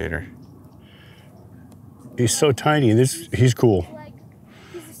 Baby alligator. He's so tiny. He's cool. Like,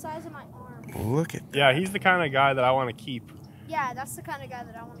 he's the size of my arm. Look at Yeah, he's the kind of guy that I want to keep. Yeah, that's the kind of guy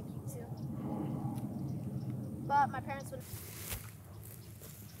that I want to keep too. But my parents would.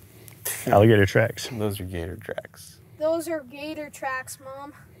 Alligator tracks. those are gator tracks. Those are gator tracks,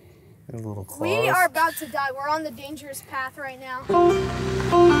 Mom. Those little claws. We are about to die. We're on the dangerous path right now.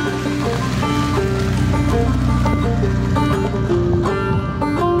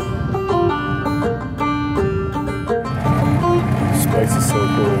 This place is so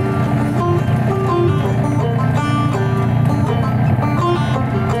cool.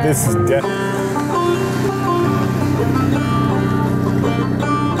 This is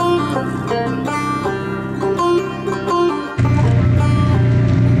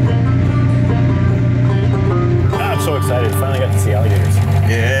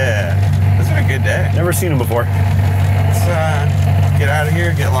Never seen them before. Let's get out of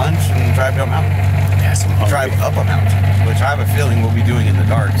here, get lunch, and drive down a mountain. Yes, I'm hungry. Drive up a mountain, which I have a feeling we'll be doing in the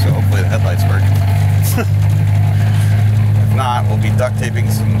dark, so hopefully the headlights work. If not, we'll be duct taping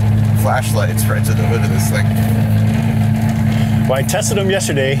some flashlights right to the hood of this thing. Well, I tested them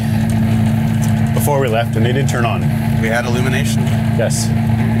yesterday before we left, and they didn't turn on. We had illumination. Yes.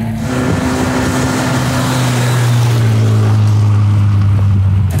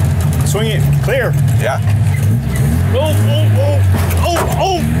 Swing it. Clear. Yeah. Oh, oh, oh, oh,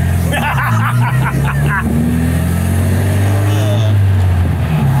 oh.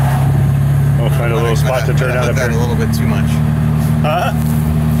 I'll find a little spot to turn out up that here. a little bit too much. Huh?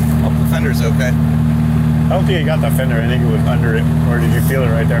 Hope the fender's okay. I don't think you got that fender. I think it was under it. Or did you feel it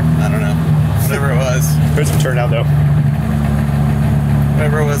right there? I don't know. Whatever it was. Here's some turnout, though.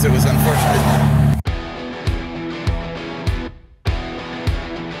 Whatever it was unfortunate.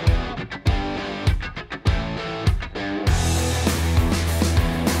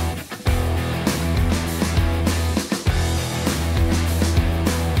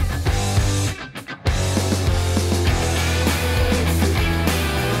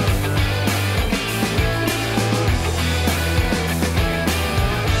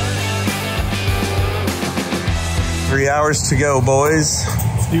 3 hours to go, boys.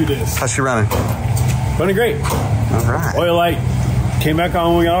 Let's do this. How's she running? Running great. All right. Oil light came back on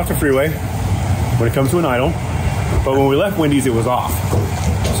when we got off the freeway when it comes to an idle. But when we left Wendy's, it was off.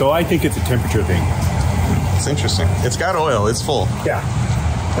 So I think it's a temperature thing. It's interesting. It's got oil. It's full. Yeah.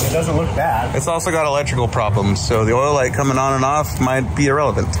 And it doesn't look bad. It's also got electrical problems, so the oil light coming on and off might be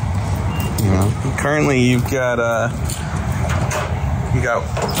irrelevant. You know, currently you've got a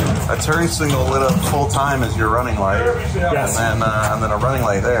turn signal lit up full time as your running light, Yes. and then a running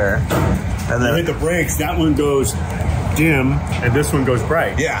light there, and then you hit the brakes. That one goes dim, and this one goes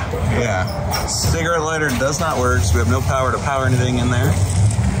bright. yeah. Cigarette lighter does not work, so we have no power to power anything in there,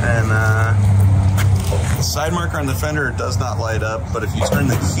 and the side marker on the fender does not light up. But if you turn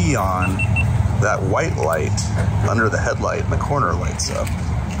the key on, that white light under the headlight in the corner lights up.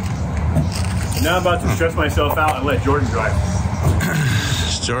 Now I'm about to stress myself out and let Jordan drive.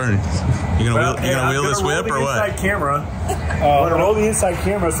 Jordan, you gonna wheel this whip or what? Inside camera. I'm gonna roll the inside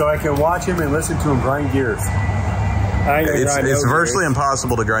camera so I can watch him and listen to him grind gears. It's virtually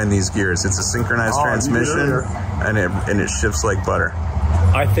impossible to grind these gears. It's a synchronized transmission, and it shifts like butter.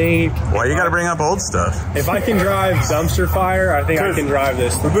 I think. Why you got to bring up old stuff? If I can drive dumpster fire, I think I can drive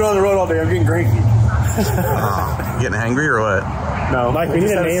this. We've been on the road all day. I'm getting cranky. Oh, getting hangry or what? No, Mike, we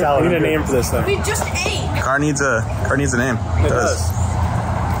need a name. We need a name for this thing. We just ate. Car needs a name. It does.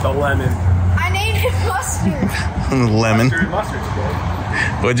 The lemon. I named it Mustard. Lemon. Mustard's good.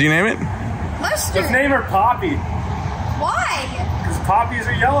 What'd you name it? Mustard. Let's name her Poppy. Why? Because poppies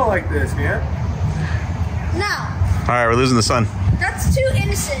are yellow like this, man. No, All right, we're losing the sun. that's too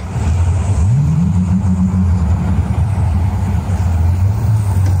innocent.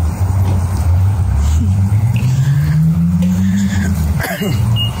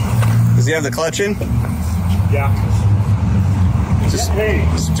 Does he have the clutch in? Yeah. Just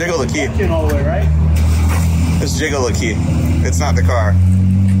jiggle the key. In all the way, right? Just jiggle the key. It's not the car.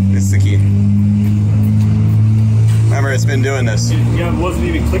 It's the key. Remember, it's been doing this. Yeah, it wasn't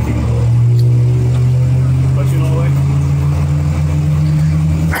even clicking. Clutch in all the way.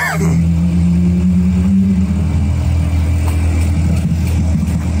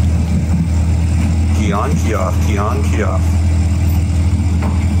 Key on, key off, key on, key off.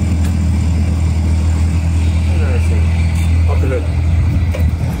 Up the hood.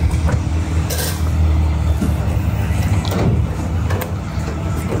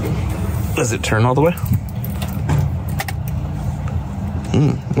 Does it turn all the way?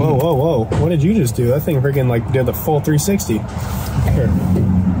 Whoa, whoa, whoa. What did you just do? That thing freaking like did the full 360. Here.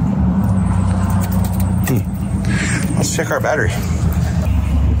 Let's check our battery.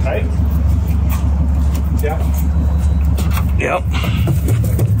 Right? Yeah. Yep.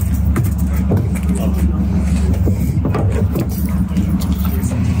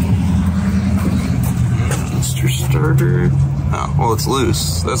 Mr. Starter. Oh, well, it's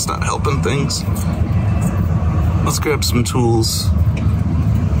loose. That's not helping things. Let's grab some tools.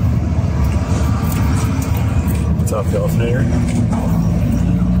 It's off the alternator.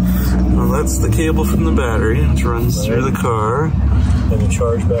 Well, that's the cable from the battery, which runs through the car. Then you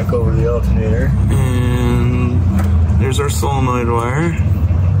charge back over the alternator. And there's our solenoid wire.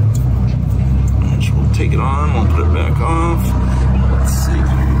 Which we'll take it on, we'll put it back off. Let's see.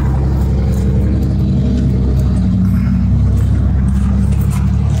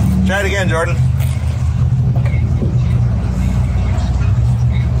 Try it again, Jordan.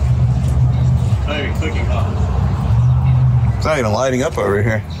 not even clicking off. It's not even lighting up over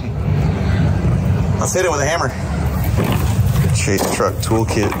here. Let's hit it with a hammer. Chase truck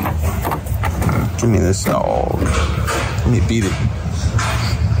toolkit. Give me this dog. Let me beat it.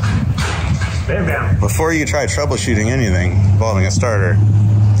 Bam, bam. Before you try troubleshooting anything involving a starter,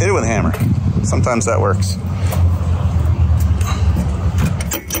 hit it with a hammer. Sometimes that works.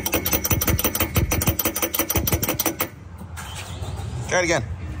 Try it again.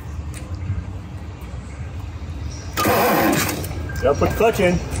 Yep, put the clutch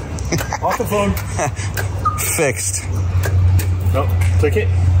in. Off the phone. Fixed. Nope, click it.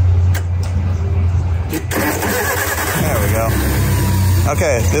 There we go.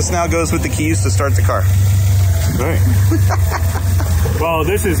 Okay, this now goes with the keys to start the car. All right. Well,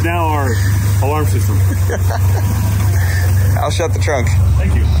 this is now our alarm system. I'll shut the trunk.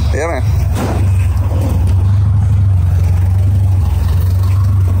 Thank you. Yeah, man.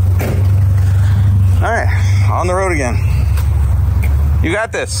 All right, on the road again. You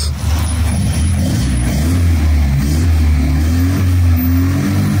got this.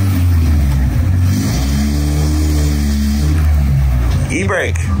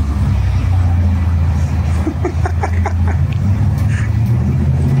 E-brake.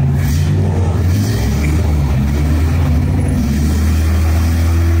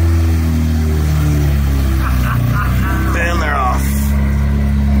 And they're off.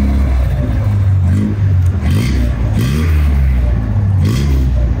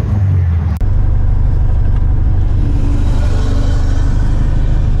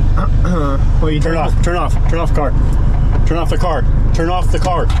 Well, you turn off the car. Turn off the car. Turn off the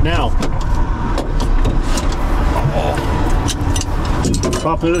car now.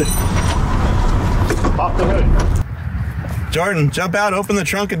 Pop the hood. Pop the hood. Jordan, jump out, open the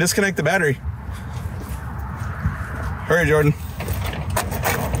trunk, and disconnect the battery. Hurry, Jordan.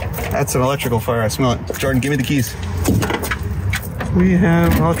 That's an electrical fire. I smell it. Jordan, give me the keys. We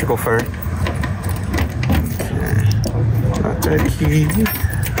have an electrical fire. Not that key.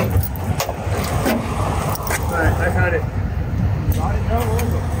 Alright, I got it.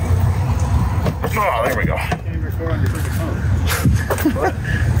 Oh, there we go. All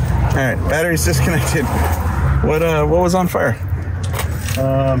right, battery's disconnected. What was on fire?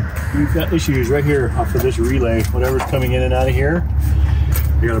 We've got issues right here off of this relay. Whatever's coming in and out of here.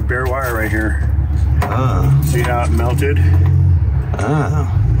 You got a bare wire right here. See how it melted?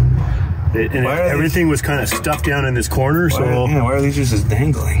 Everything was kind of stuffed down in this corner. Why are these just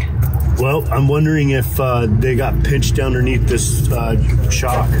dangling? Well, I'm wondering if they got pinched underneath this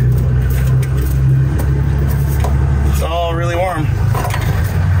shock. It's all really warm.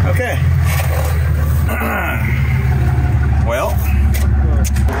 Okay. Well.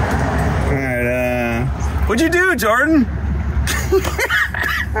 All right. What'd you do, Jordan?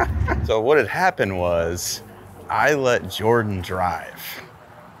 So what had happened was I let Jordan drive.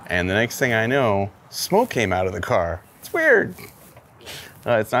 And the next thing I know, smoke came out of the car. It's weird.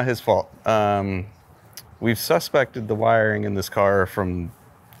 It's not his fault. We've suspected the wiring in this car from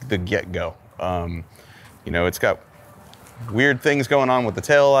the get-go. You know, it's got weird things going on with the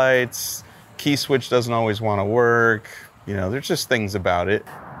taillights. Key switch doesn't always want to work. You know, there's just things about it.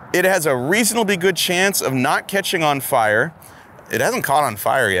 It has a reasonably good chance of not catching on fire. It hasn't caught on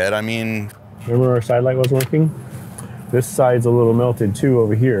fire yet. I mean... Remember our side light was working? This side's a little melted too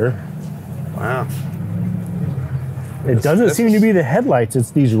over here. Wow. It doesn't seem to be the headlights, it's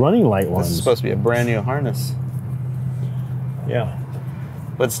these running light ones. This is supposed to be a brand new harness. Yeah.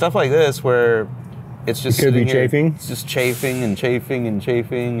 But stuff like this where it's just it could be here, chafing. It's just chafing and chafing and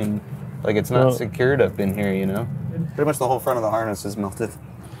chafing and like it's not secured up in here, you know? Pretty much the whole front of the harness is melted,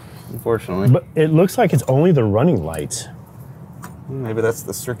 unfortunately. But it looks like it's only the running lights. Maybe that's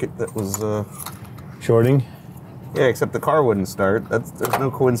the circuit that was... Shorting? Yeah, except the car wouldn't start. There's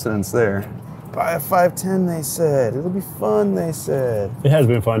no coincidence there. Buy a 510, they said. It'll be fun, they said. It has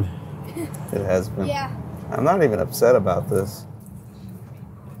been fun. It has been. Yeah. I'm not even upset about this.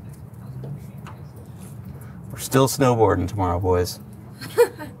 We're still snowboarding tomorrow, boys.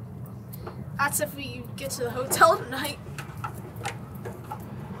 That's if we get to the hotel tonight.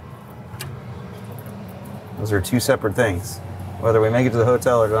 Those are two separate things. Whether we make it to the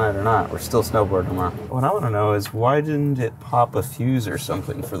hotel tonight or not, we're still snowboarding tomorrow. What I want to know is why didn't it pop a fuse or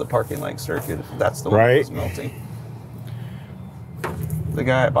something for the parking light circuit if that's the one that was melting? The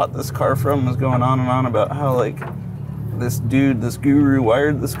guy I bought this car from was going on and on about how like this dude, this guru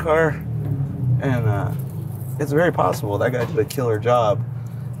wired this car. And it's very possible that guy did a killer job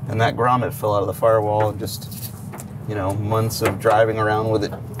and that grommet fell out of the firewall and just, you know, months of driving around with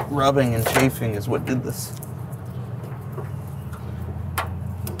it rubbing and chafing is what did this.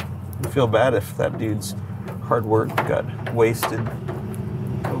 feel bad if that dude's hard work got wasted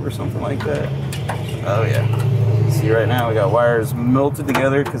over something like that. Oh yeah. See right now we got wires melted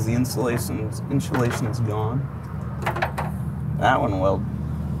together because the insulation's gone. That one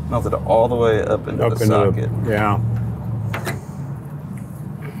melted all the way up into the socket. Yeah.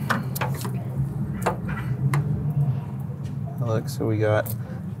 Look, so we got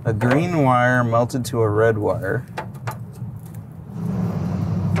a green wire melted to a red wire.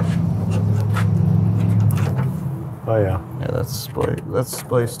 Oh yeah. Yeah, that's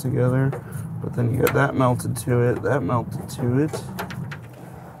spliced together. But then you got that melted to it, that melted to it.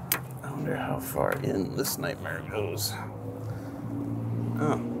 I wonder how far in this nightmare goes.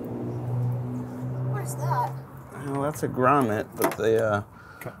 Oh. Where's that? Well, that's a grommet, but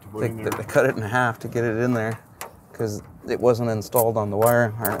they cut it in half to get it in there because it wasn't installed on the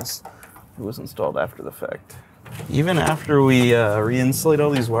wiring harness. It was installed after the fact. Even after we re-insulate all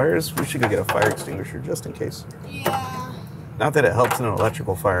these wires, we should go get a fire extinguisher just in case. Yeah. Not that it helps in an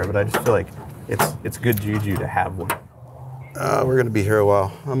electrical fire, but I just feel like it's good juju to have one. We're gonna be here a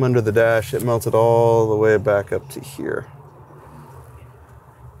while. I'm under the dash. It melted all the way back up to here.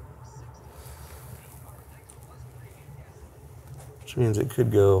 Which means it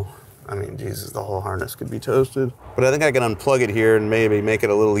could go, I mean, Jesus, the whole harness could be toasted. But I think I can unplug it here and maybe make it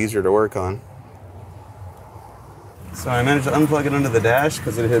a little easier to work on. So I managed to unplug it under the dash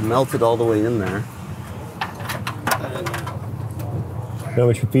because it had melted all the way in there. Then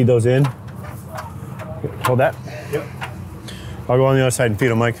we should feed those in. Hold that. Yep. I'll go on the other side and feed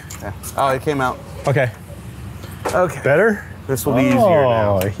them, Mike. Yeah. Oh, it came out. Okay. Okay. Better? This will be easier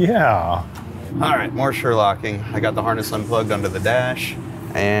now. Oh, yeah. All right, more Sherlocking. I got the harness unplugged under the dash,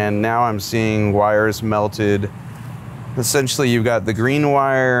 and now I'm seeing wires melted. Essentially, you've got the green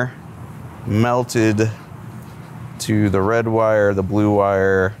wire melted to the red wire, the blue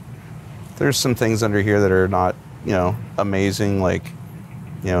wire. There's some things under here that are not, you know, amazing, like,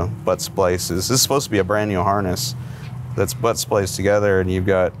 you know, butt splices. This is supposed to be a brand new harness that's butt spliced together, and you've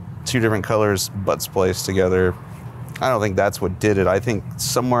got two different colors butt spliced together. I don't think that's what did it. I think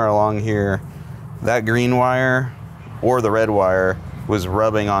somewhere along here, that green wire or the red wire was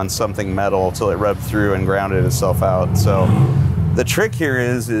rubbing on something metal until it rubbed through and grounded itself out. So the trick here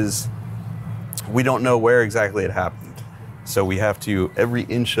is we don't know where exactly it happened. So we have to, every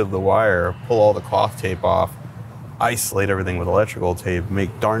inch of the wire, pull all the cloth tape off, isolate everything with electrical tape,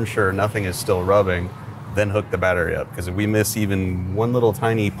 make darn sure nothing is still rubbing, then hook the battery up. Because if we miss even one little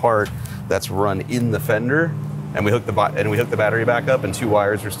tiny part that's run in the fender, and we hook the battery back up and two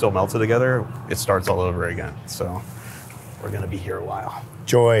wires are still melted together, it starts all over again. So we're gonna be here a while.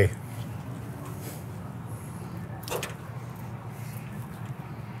 Joy.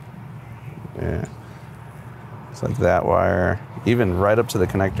 Yeah. It's like that wire, even right up to the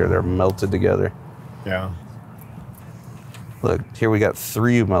connector, they're melted together. Yeah. Look, here we got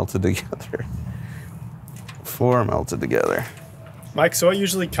 3 melted together. 4 melted together. Mike, so what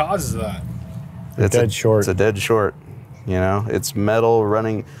usually causes that? It's dead short. It's a dead short. You know, it's metal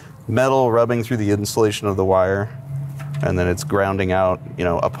rubbing through the insulation of the wire, and then it's grounding out, you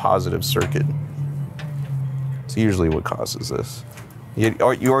know, a positive circuit. It's usually what causes this. You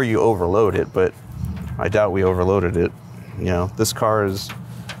overload it, but I doubt we overloaded it. You know, this car is,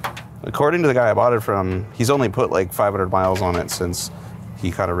 according to the guy I bought it from, he's only put like 500 miles on it since he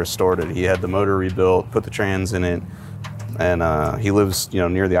kind of restored it. He had the motor rebuilt, put the trans in it, and he lives, you know,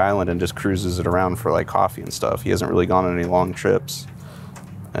 near the island and just cruises it around for like coffee and stuff. He hasn't really gone on any long trips.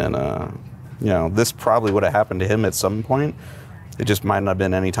 And, you know, this probably would have happened to him at some point. It just might not have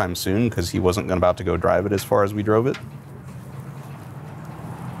been anytime soon because he wasn't about to go drive it as far as we drove it.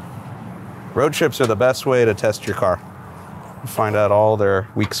 Road trips are the best way to test your car. Find out all their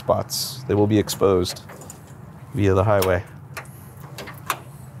weak spots. They will be exposed via the highway.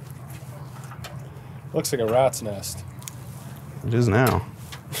 Looks like a rat's nest. It is now.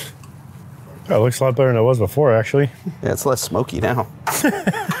 Oh, it looks a lot better than it was before, actually. Yeah, it's less smoky now.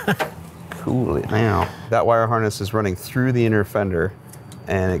 Cool it now. That wire harness is running through the inner fender,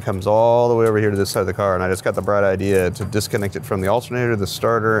 and it comes all the way over here to this side of the car, and I just got the bright idea to disconnect it from the alternator, the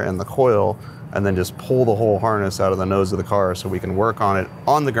starter, and the coil, and then just pull the whole harness out of the nose of the car so we can work on it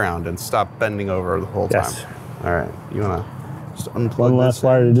on the ground and stop bending over the whole time. Yes. All right, you wanna just unplug One last this?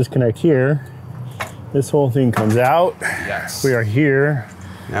 wire to disconnect here. This whole thing comes out. Yes. We are here.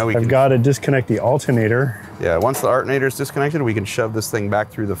 Now we I've can, got to disconnect the alternator. yeah, once the alternator is disconnected, we can shove this thing back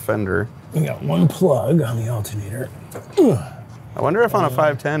through the fender. We got one plug on the alternator. I wonder if on a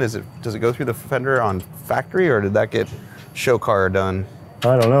 510, does it go through the fender on factory, or did that get show car done?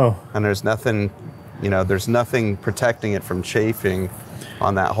 I don't know. And there's nothing, you know, there's nothing protecting it from chafing.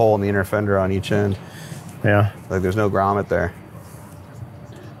 on that hole in the inner fender on each end. Yeah. Like there's no grommet there.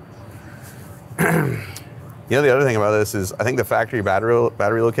 You know, the other thing about this is I think the factory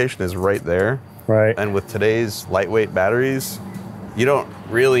battery location is right there. Right. And with today's lightweight batteries, you don't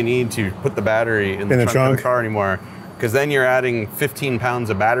really need to put the battery in the trunk of the car anymore, because then you're adding 15 pounds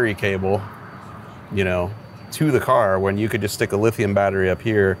of battery cable, you know, to the car when you could just stick a lithium battery up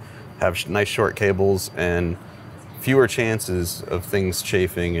here, have nice short cables, and fewer chances of things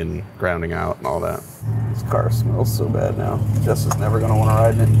chafing and grounding out and all that. This car smells so bad now. Jess is never going to want to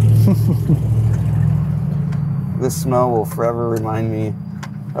ride in it. This smell will forever remind me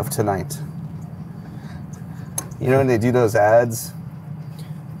of tonight. You know when they do those ads?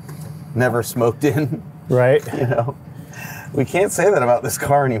 Never smoked in. Right. You know, we can't say that about this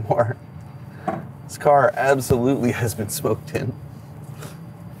car anymore. This car absolutely has been smoked in.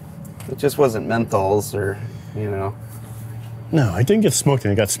 It just wasn't menthols or, you know. No, it didn't get smoked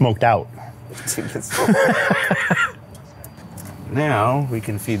in. It got smoked out. Now we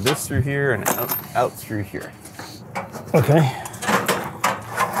can feed this through here and out through here. Okay.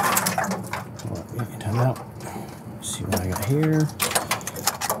 Time out. See what I got here.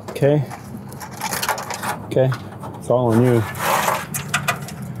 Okay. Okay. It's all on you.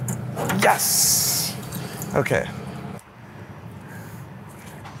 Yes. Okay.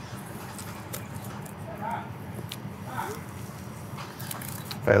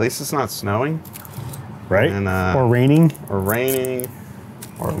 But at least it's not snowing. Right? And, or raining. Or raining.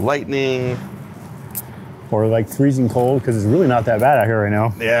 Or lightning. Or like freezing cold, because it's really not that bad out here right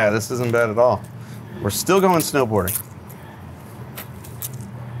now. Yeah, this isn't bad at all. We're still going snowboarding.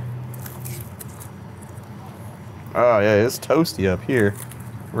 Oh yeah, it's toasty up here.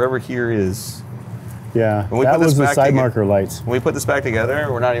 Wherever here is. Yeah, When we that put this was the back side marker lights. When we put this back together,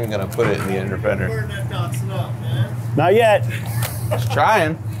 we're not even gonna put it in the inner fender. Burn that Datsun up, man. Not yet. Just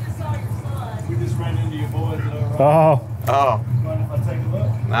trying. We just ran into your boys over. Oh. Oh. Mind if I take a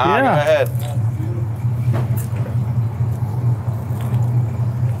look? Nah, Yeah. go ahead.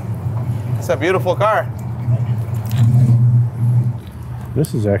 It's a beautiful car.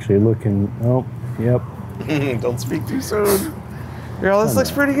 This is actually looking, oh, yep. Don't speak too soon. Girl, this looks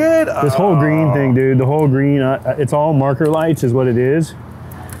pretty good. This whole green thing, dude, the whole green, it's all marker lights is what it is.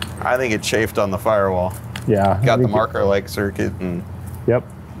 I think it chafed on the firewall. Yeah. Got the marker like circuit and. Yep.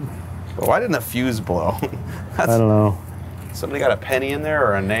 But why didn't the fuse blow? I don't know. Somebody got a penny in there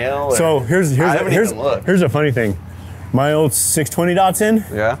or a nail? Or, So here's a funny thing. My old 620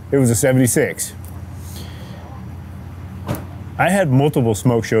 Datsun, yeah, it was a 76. I had multiple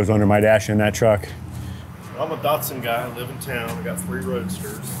smoke shows under my dash in that truck. I'm a Datsun guy. I live in town. I got 3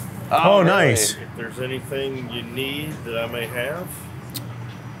 roadsters. Oh, really? nice. If there's anything you need that I may have,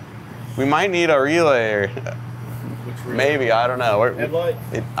 We might need a relay. which Maybe, I don't know. headlight.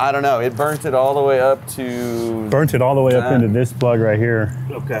 I don't know. It burnt it all the way up to Burnt it all the way up into this plug right here.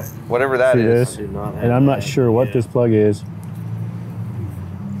 Okay. whatever that See is. this? Do not have And I'm not that. sure what Yeah. this plug is.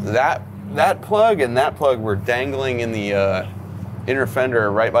 That plug and that plug were dangling in the inner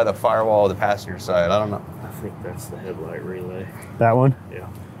fender right by the firewall of the passenger side. I don't know. I think that's the headlight relay. That one? Yeah.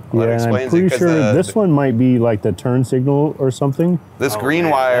 Well, that Yeah, and I'm explains it, pretty 'cause sure this one might be like the turn signal or something. This Oh, green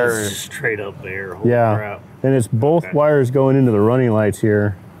man, wire. that's straight up there. Holy Yeah. crap. And it's both Okay. wires going into the running lights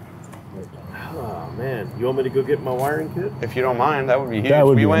here. Oh man, you want me to go get my wiring kit? If you don't mind, that would be huge. That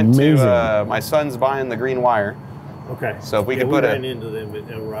would we be went amazing. to my son's buying the green wire. Okay. So if we yeah, could put we a- ran into them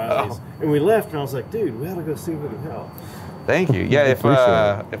at O'Reilly's, and we left, and I was like, dude, we ought to go see if we can help. Thank you. Yeah,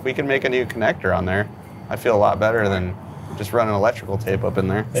 Appreciate if we can make a new connector on there, I feel a lot better than just running electrical tape up in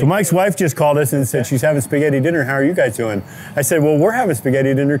there. So Mike's wife just called us and said she's having spaghetti dinner. How are you guys doing? I said, well, we're having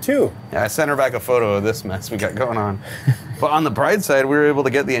spaghetti dinner too. Yeah, I sent her back a photo of this mess we got going on. But on the bright side, we were able to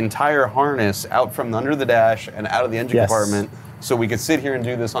get the entire harness out from under the dash and out of the engine Yes. compartment, so we could sit here and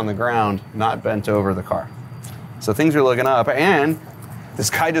do this on the ground, not bent over the car. So things are looking up, and this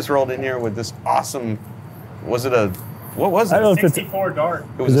guy just rolled in here with this awesome, what was it? I don't know if it's 64 Dart.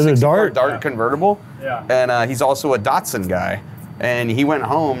 It was Is a it a 64 Dart? Dart convertible. Yeah. And he's also a Datsun guy. And he went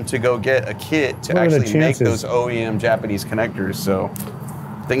home to go get a kit to What are the actually make chances? those OEM Japanese connectors. So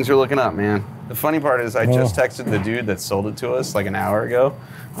things are looking up, man. The funny part is I just texted the dude that sold it to us like an hour ago.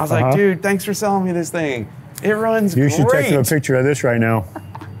 I was like, dude, thanks for selling me this thing. It runs You great. should text him a picture of this right now.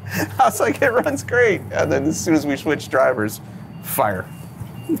 I was like, it runs great. And then as soon as we switched drivers, fire.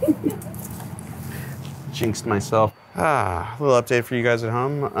 Jinxed myself. A little update for you guys at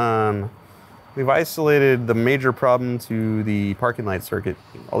home. We've isolated the major problem to the parking light circuit.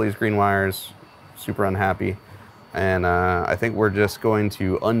 All these green wires, super unhappy. And I think we're just going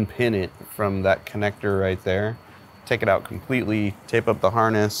to unpin it from that connector right there take it out completely, tape up the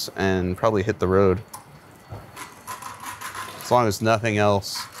harness, and probably hit the road. As long as nothing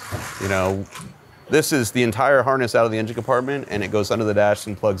else, you know, this is the entire harness out of the engine compartment, and it goes under the dash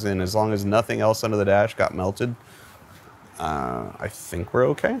and plugs in. As long as nothing else under the dash got melted, I think we're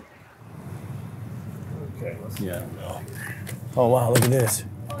okay. Okay, let's Oh, wow, look at this.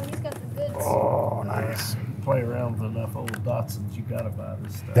 Oh, he's got the goods. Oh, nice. Play around with enough old Datsuns, you gotta buy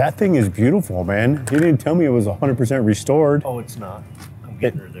this stuff. That thing is beautiful, man. You didn't tell me it was 100% restored. Oh, it's not. I'm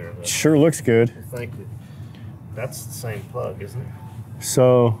getting her there, though. Sure looks good. Thank you. That's the same plug, isn't it?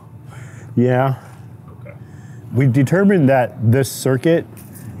 So, yeah. Okay. We determined that this circuit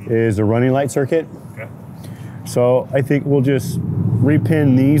is a running light circuit. Okay. So I think we'll just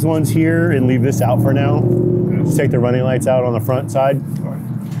repin these ones here and leave this out for now. Okay. Just take the running lights out on the front side. All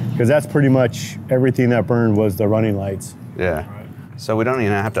right. Because that's pretty much everything that burned was the running lights. Yeah. All right. So we don't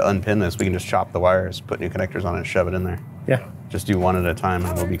even have to unpin this. We can just chop the wires, put new connectors on it, and shove it in there. Yeah. Just do one at a time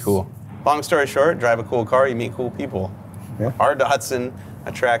and it'll be cool. Long story short, drive a cool car, you meet cool people. Yeah. Our Datsun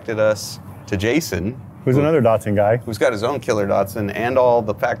attracted us to Jason, Who's another Datsun guy. who's got his own killer Datsun and all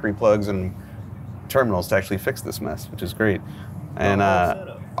the factory plugs and terminals to actually fix this mess, which is great. And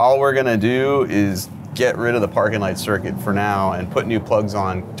all we're gonna do is get rid of the parking light circuit for now and put new plugs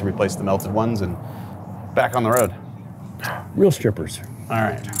on to replace the melted ones and back on the road. Real strippers. All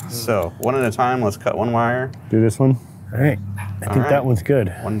right, so one at a time, let's cut one wire, Do this one. All right. I think right. that one's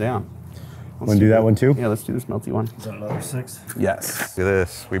good. one down. Want to do that one too? Yeah, let's do this melty one. Is that another 6? Yes. Look at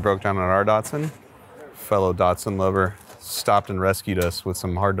this. We broke down on our Datsun. Fellow Datsun lover stopped and rescued us with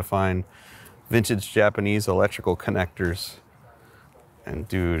some hard to find vintage Japanese electrical connectors. And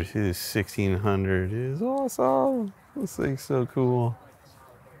dude, his 1600 is awesome. This thing's so cool.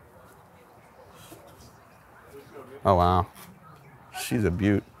 Oh wow. She's a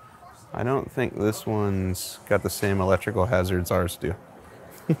beaut. I don't think this one's got the same electrical hazards ours do.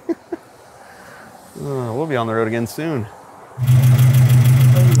 We'll be on the road again soon.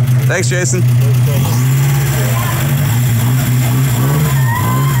 Thanks, Jason.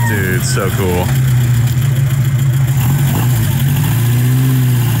 Dude, so cool.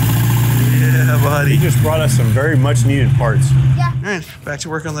 Yeah, buddy. He just brought us some very much needed parts. Yeah. All right, back to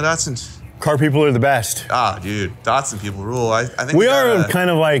work on the Datsun. Car people are the best. Ah, dude, Datsun people rule. I think We got are kind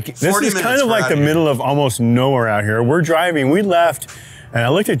of like, this 40 is kind minutes of we're like out the here. middle of almost nowhere out here. We're driving, we left, and I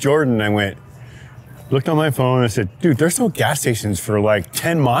looked at Jordan and I went, looked on my phone and I said, dude, there's no gas stations for like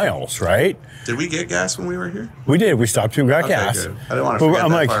 10 miles, right? Did we get gas when we were here? We did, we stopped and got gas. Good. I didn't want to forget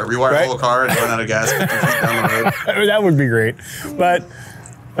that part. Rewire the whole car and run out of gas 50 feet down the road. That would be great. But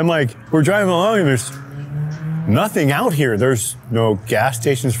I'm like, we're driving along and there's nothing out here. There's no gas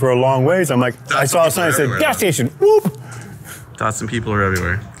stations for a long ways. I'm like, I saw a sign that said, gas station, whoop. Datsun people are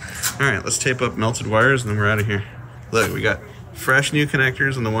everywhere. All right, let's tape up melted wires and then we're out of here. Look, we got fresh new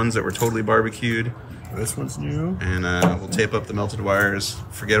connectors on the ones that were totally barbecued. This one's new. And we'll tape up the melted wires.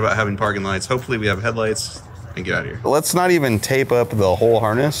 Forget about having parking lights. Hopefully we have headlights and get out of here. Let's not even tape up the whole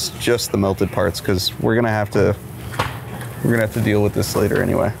harness, just the melted parts, because we're gonna have to deal with this later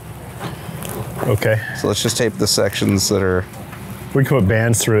anyway. Okay. So let's just tape the sections that are. We can put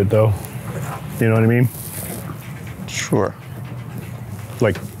bands through it though. You know what I mean? Sure.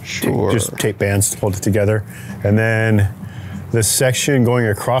 Like, Sure. just tape bands to hold it together. And then this section going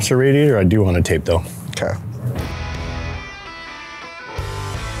across the radiator, I do want to tape though. Okay.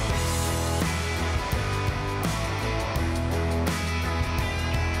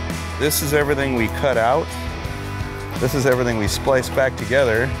 This is everything we cut out. This is everything we spliced back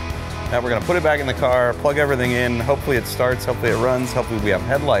together. Now we're gonna put it back in the car, plug everything in. Hopefully it starts, hopefully it runs, hopefully we have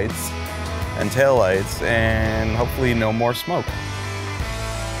headlights and taillights, and hopefully no more smoke.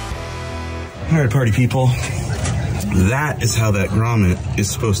 All right, party people. That is how that grommet is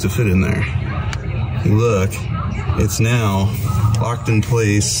supposed to fit in there. Look, it's now locked in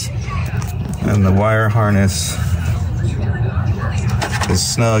place, and the wire harness is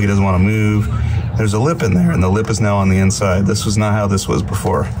snug, it doesn't want to move. There's a lip in there, and the lip is now on the inside. This was not how this was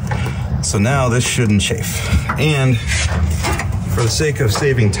before. So now this shouldn't chafe. And for the sake of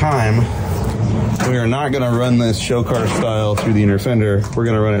saving time, we are not gonna run this show car style through the inner fender. We're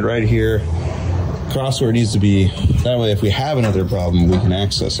gonna run it right here, across where it needs to be. That way, if we have another problem, we can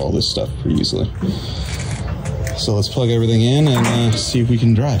access all this stuff pretty easily. So let's plug everything in and see if we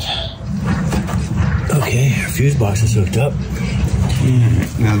can drive. Okay, our fuse box is hooked up.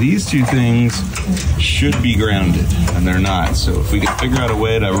 Now these two things should be grounded, and they're not. So if we could figure out a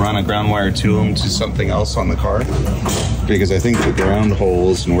way to run a ground wire to them to something else on the car, because I think the ground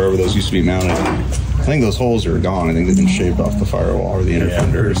holes and wherever those used to be mounted, I think those holes are gone. I think they've been shaved off the firewall or the inner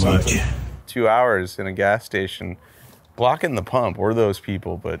fender or something. 2 hours in a gas station, blocking the pump. We're those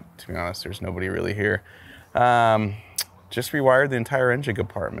people, but to be honest, there's nobody really here. Just rewired the entire engine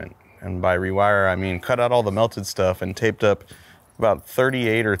compartment. And by rewire, I mean cut out all the melted stuff and taped up about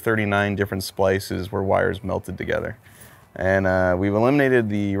 38 or 39 different splices where wires melted together. And we've eliminated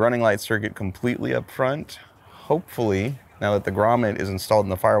the running light circuit completely up front. Hopefully, now that the grommet is installed in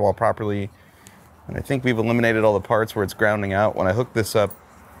the firewall properly, and I think we've eliminated all the parts where it's grounding out. When I hook this up,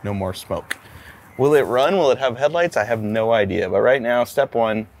 no more smoke. Will it run? Will it have headlights? I have no idea. But right now, step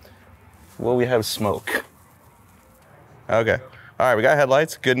one, will we have smoke? Okay. All right, we got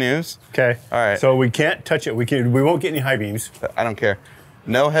headlights. Good news. Okay. All right. So we can't touch it. We won't get any high beams. I don't care.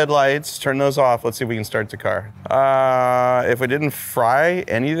 No headlights. Turn those off. Let's see if we can start the car. If we didn't fry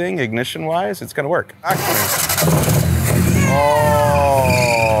anything ignition-wise, it's going to work.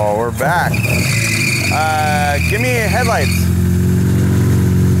 Oh, we're back. Give me headlights.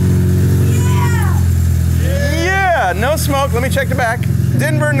 Yeah, no smoke. Let me check the back.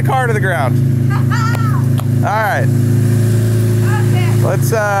 Didn't burn the car to the ground. All right. Let's,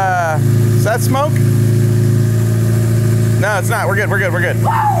 is that smoke? No, it's not. We're good, we're good, we're good.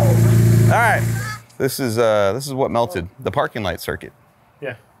 All right. This is what melted, the parking light circuit.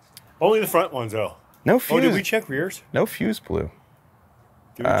 Yeah. Only the front ones, though. No fuse. Oh, did we check rears? No fuse blew.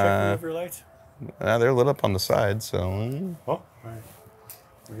 Did we check rear lights? They're lit up on the side, so. Oh, all right.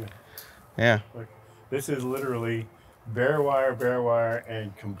 We're good. Yeah. Look, this is literally bare wire,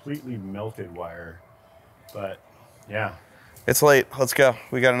 and completely melted wire. But, yeah. It's late. Let's go.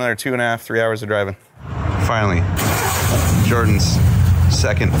 We got another 2.5, 3 hours of driving. Finally, Jordan's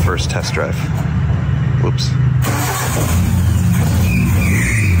second first test drive. Whoops.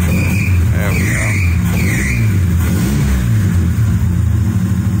 There we go.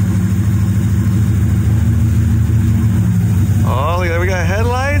 Oh, look at that. We got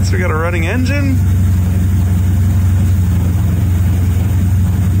headlights. We got a running engine.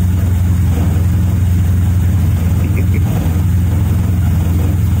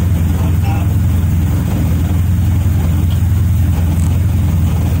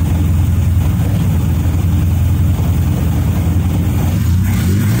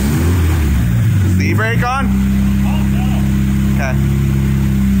 Brake on? Okay.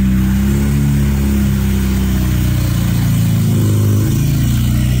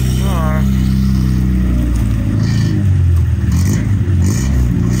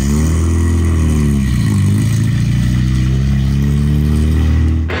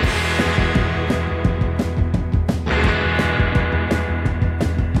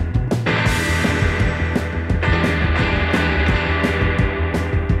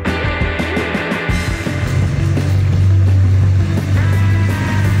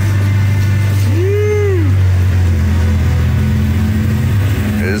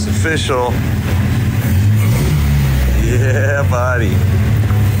 Official. Yeah, buddy.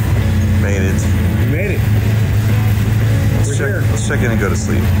 Made it. We made it. Let's check in and go to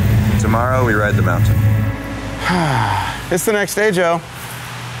sleep. Tomorrow we ride the mountain. It's the next day, Joe.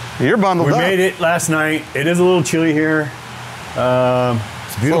 You're bundled up. We made it last night. It is a little chilly here.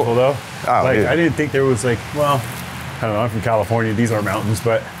 It's beautiful though. Oh, like, dude. I didn't think there was like, well, I don't know, I'm from California. These are mountains,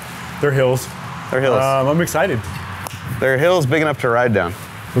 but they're hills. They're hills. I'm excited. They're hills big enough to ride down.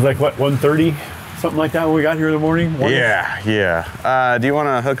 It was like, what, 1:30? Something like that when we got here in the morning? Yeah. Do you want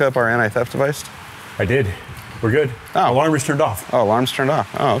to hook up our anti-theft device? I did. We're good. Oh. Alarm is turned off. Oh, alarm's turned off.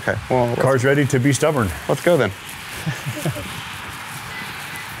 Oh, okay. Well, Car's ready to be stubborn. let's go then.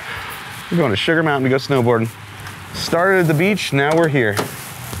 We're going to Sugar Mountain to go snowboarding. Started at the beach, now we're here.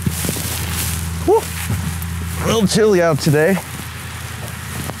 Woo. A little chilly out today.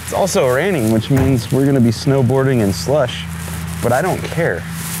 It's also raining, which means we're going to be snowboarding in slush. But I don't care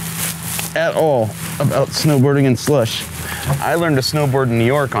at all about snowboarding in slush. I learned to snowboard in New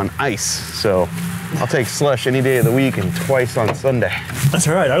York on ice, so I'll take slush any day of the week and twice on Sunday. That's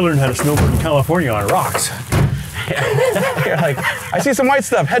all right. I learned how to snowboard in California on rocks. You're like, I see some white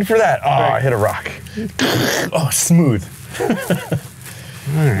stuff, head for that. Oh, I hit a rock. Oh, smooth. All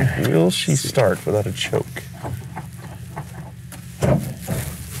right, will she start without a choke?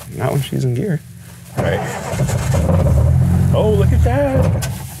 Not when she's in gear. Right. Oh, look at that.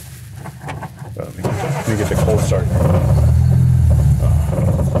 Let me get the cold start.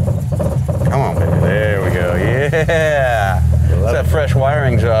 Come on, baby. There we go. Yeah. That fresh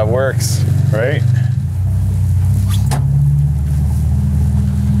wiring job works. Right?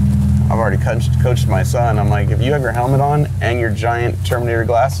 I've already coached my son. I'm like, if you have your helmet on and your giant Terminator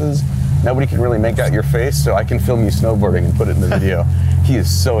glasses, nobody can really make out your face, so I can film you snowboarding and put it in the video. He is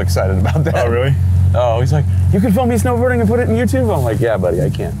so excited about that. Oh, really? Oh, he's like, you can film me snowboarding and put it in YouTube? I'm like, yeah, buddy, I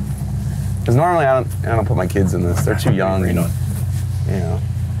can. Because normally I don't put my kids in this. They're too young. And, you know,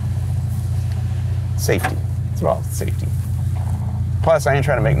 safety. It's about safety. Plus, I ain't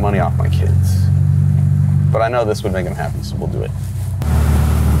trying to make money off my kids. But I know this would make them happy, so we'll do it.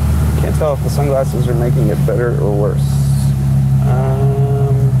 Can't tell if the sunglasses are making it better or worse.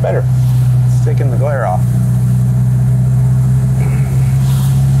 Better. It's taking the glare off.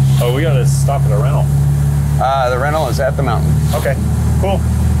 Oh, we gotta stop at a rental. The rental is at the mountain. Okay, cool.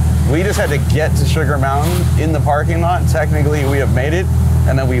 We just had to get to Sugar Mountain in the parking lot. Technically, we have made it.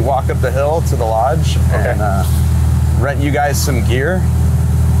 And then we walk up the hill to the lodge and rent you guys some gear.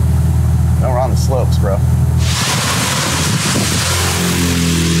 Then we're on the slopes, bro.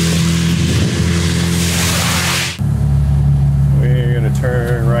 We're gonna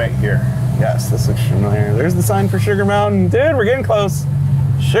turn right here. Yes, this looks familiar. There's the sign for Sugar Mountain. Dude, we're getting close.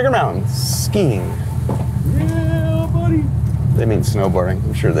 Sugar Mountain, skiing. Yeah, buddy. They mean snowboarding.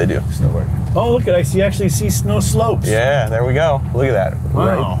 I'm sure they do. Snowboarding. Oh, look at I actually see snow slopes. Yeah, there we go. Look at that.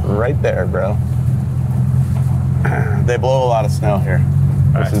 Wow. Right there, bro. They blow a lot of snow here.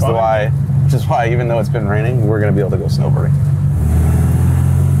 Which is why even though it's been raining, we're gonna be able to go snowboarding.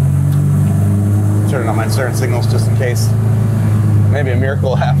 Turning on my turn signals just in case. Maybe a miracle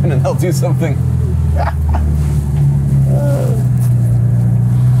will happen and they'll do something.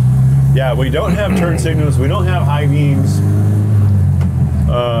 Yeah, we don't have turn signals. We don't have high beams.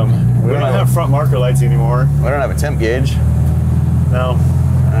 We don't have front marker lights anymore. We don't have a temp gauge. No.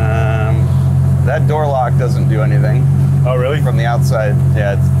 That door lock doesn't do anything. Oh, really? From the outside.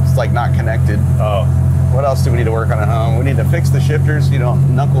 Yeah, it's like not connected. Oh. What else do we need to work on at home? We need to fix the shifters so you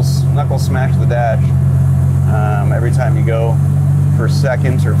don't knuckle smash the dash every time you go for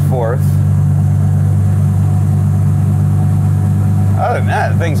second or fourth. Other than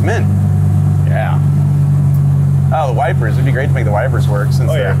that, the thing's mint. Yeah. Oh, the wipers. It'd be great to make the wipers work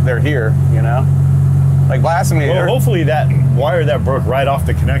since they're here, you know? Like blasphemy. Well, hopefully that wire that broke right off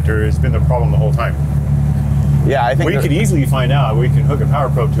the connector has been the problem the whole time. Yeah, I think we could easily find out. We can hook a power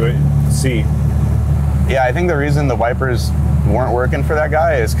probe to it and see. Yeah, I think the reason the wipers weren't working for that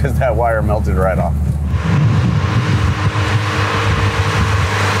guy is because that wire melted right off.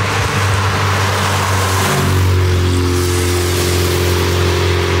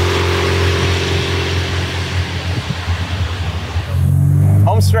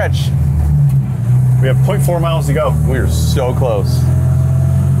 Home stretch. We have 0.4 miles to go. We are so close.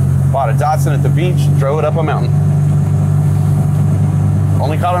 Bought a Datsun at the beach, drove it up a mountain.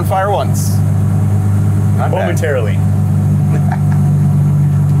 Only caught on fire once. Not momentarily.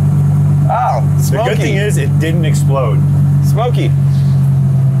 Oh, smoky. The good thing is it didn't explode. Smoky.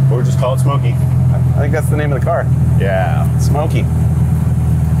 Or just call it Smoky. I think that's the name of the car. Yeah. Smoky.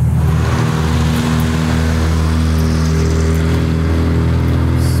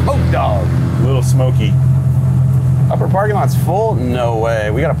 Smoke dog. Little Smoky. Upper parking lot's full? No way.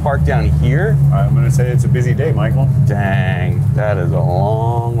 We gotta park down here? I'm gonna say it's a busy day, Michael. Dang, that is a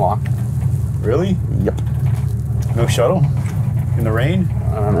long walk. Really? Yep. No shuttle? In the rain?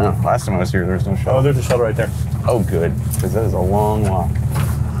 I don't know. Last time I was here, there was no shuttle. Oh, there's a shuttle right there. Oh, good, because that is a long walk.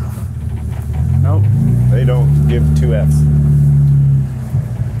 Nope, they don't give 2 Fs.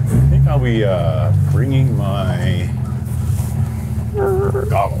 I think I'll be bringing my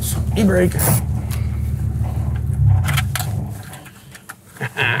goggles. E-brake.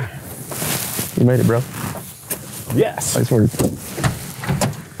 You made it, bro. Yes. Nice work.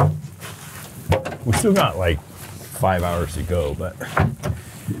 We still got like 5 hours to go, but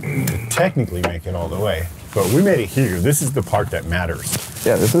technically make it all the way. But we made it here. This is the part that matters.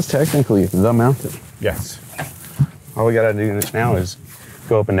 Yeah, this is technically the mountain. Yes. All we gotta do now is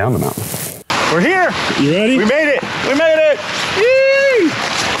go up and down the mountain. We're here. You ready? We made it. We made it. Yee!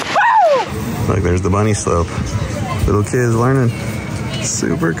 Woo! Look, there's the bunny slope. Little kids learning.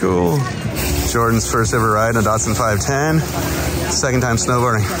 Super cool. Jordan's first ever ride on a Datsun 510. Second time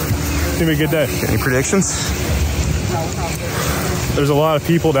snowboarding. It's gonna be a good day. Any predictions? There's a lot of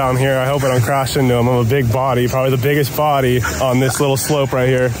people down here. I hope I don't crash into them. I'm a big body, probably the biggest body on this little slope right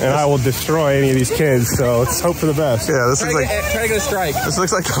here, and I will destroy any of these kids. So let's hope for the best. Yeah, this looks like Try to get a strike. this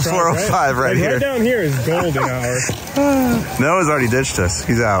looks like the 405 right here. Right down here is golden hour. Noah's already ditched us.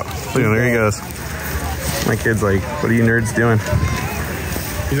 He's out. Look, there he goes. My kid's like, "What are you nerds doing?"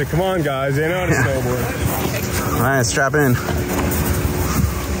 He's like, "Come on, guys, they know how to snowboard." All right, strap in.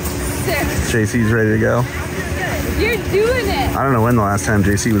 JC's ready to go. You're doing it. I don't know when the last time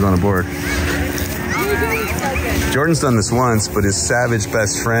JC was on a board. You're doing it so good. Jordan's done this once, but his savage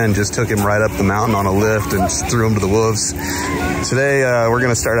best friend just took him right up the mountain on a lift and just threw him to the wolves. Today, we're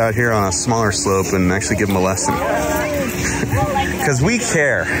going to start out here on a smaller slope and actually give him a lesson. Because we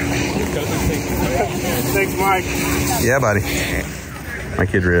care. Thanks, Mike. Yeah, buddy. My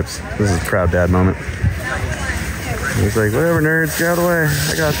kid rips. This is a proud dad moment. He's like, whatever, nerds, get out of the way.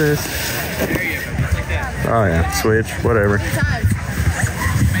 I got this. Oh, yeah. Switch, whatever.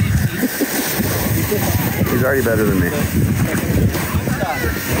 He's already better than me.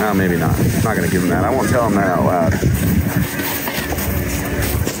 No, maybe not. I'm not going to give him that. I won't tell him that out loud.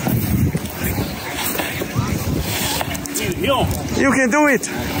 You can do it!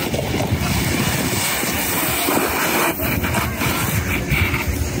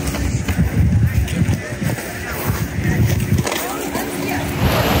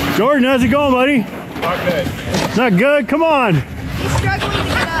 Jordan, how's it going, buddy? Not good. Not good? Come on. He's struggling to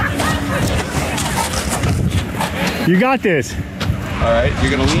get up. You got this. All right,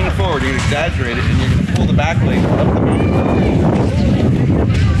 you're gonna lean forward, you're gonna exaggerate it, and you're gonna pull the back leg up the mountain.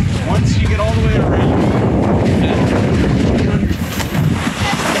 Once you get all the way around,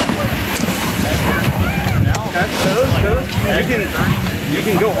 you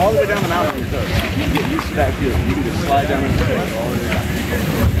can go all the way down the mountain. You can get used to that feel. You can just slide down and all the way down.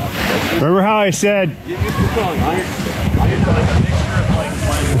 Remember how I said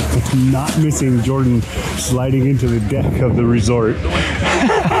not missing Jordan sliding into the deck of the resort.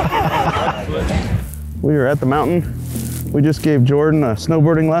 We are at the mountain. We just gave Jordan a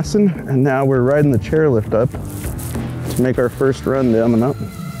snowboarding lesson, and now we're riding the chairlift up to make our first run down the mountain.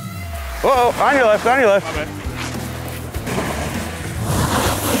 Whoa, on your left, on your left. Okay.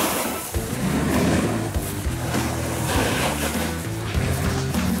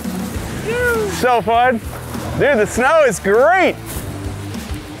 So fun. Dude, the snow is great.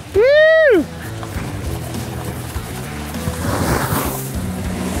 Woo!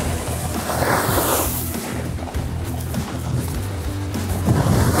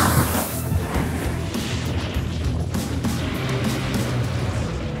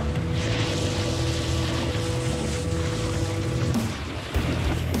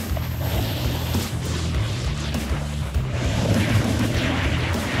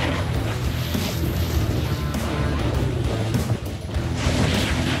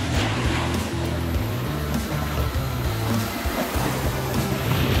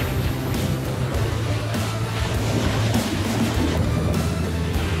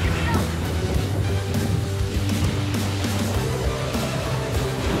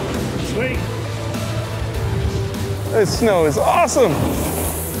 Sweet. This snow is awesome.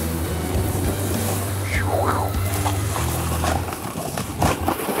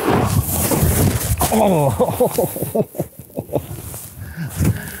 Oh.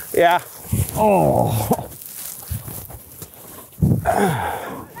 Yeah. Oh.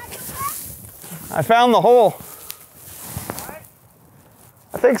 I found the hole.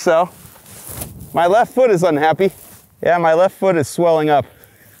 I think so. My left foot is unhappy. Yeah, my left foot is swelling up.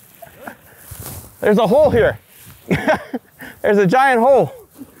 There's a hole here. There's a giant hole.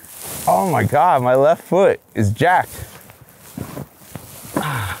 Oh my God, my left foot is jacked.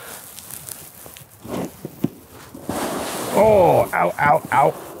 Oh, ow, ow,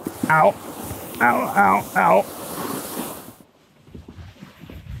 ow, ow, ow, ow, ow.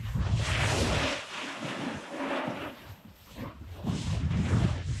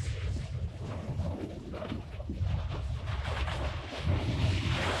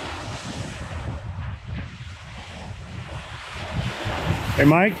 Hey,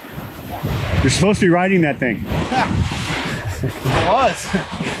 Mike, you're supposed to be riding that thing. I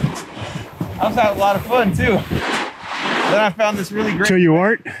was having a lot of fun too. Then I found this really great. So you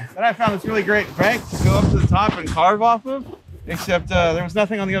weren't? Then I found this really great bank to go up to the top and carve off of, except there was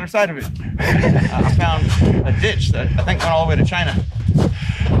nothing on the other side of it. I found a ditch that I think went all the way to China.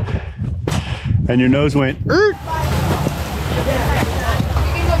 And your nose went. "Er."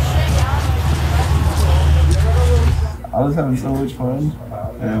 I was having so much fun,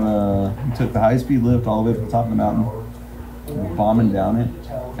 and we took the high-speed lift all the way to the top of the mountain. We were bombing down it,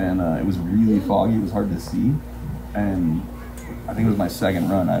 and it was really foggy. It was hard to see, and I think it was my second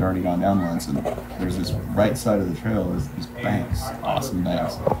run. I'd already gone down once, and there's this right side of the trail. There's these banks, awesome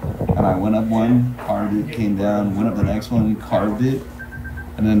banks, and I went up one, carved it, came down, went up the next one, carved it,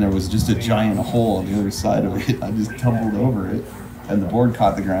 and then there was just a giant hole on the other side of it. I just tumbled over it. And the board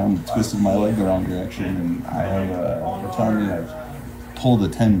caught the ground, twisted my leg the wrong direction, and I have, they're telling me I've pulled a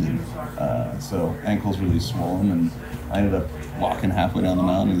tendon. So ankle's really swollen, and I ended up walking halfway down the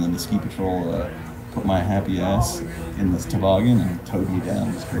mountain, and then the ski patrol put my happy ass in this toboggan and towed me down.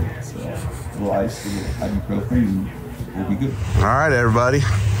 It was great. So a little ice, a little ibuprofen, and we'll be good. All right, everybody,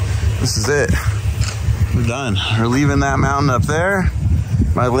 this is it. We're done. We're leaving that mountain up there.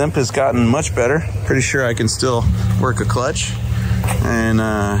 My limp has gotten much better. Pretty sure I can still work a clutch. And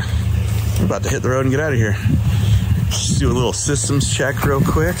we're about to hit the road and get out of here. Just do a little systems check real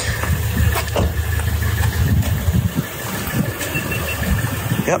quick.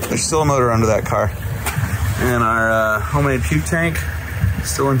 Yep, there's still a motor under that car. And our homemade puke tank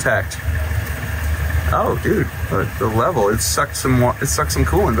still intact. Oh, dude, the level, it sucked some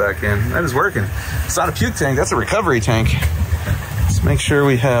coolant back in. That is working. It's not a puke tank, that's a recovery tank. Let's make sure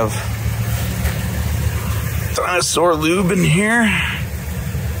we have dinosaur lube in here.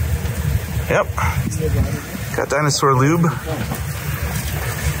 Yep, got dinosaur lube.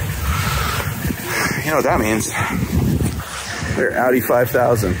 You know what that means? They're Audi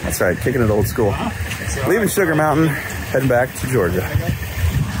 5000. That's right, kicking it old school. Leaving Sugar Mountain, heading back to Georgia.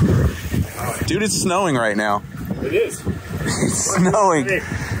 Dude, it's snowing right now. It is. It's snowing.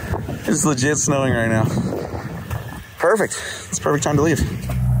 It's legit snowing right now. Perfect. It's a perfect time to leave.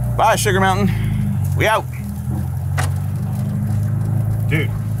 Bye, Sugar Mountain. We out. Dude,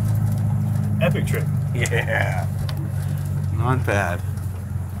 epic trip. Yeah. Not bad.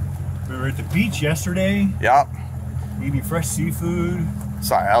 We were at the beach yesterday. Yep. Eating fresh seafood.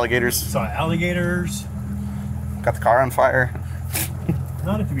 Saw alligators. Saw alligators. Got the car on fire.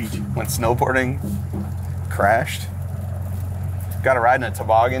 Not at the beach. Went snowboarding. Crashed. Got a ride in a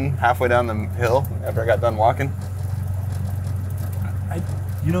toboggan halfway down the hill after I got done walking.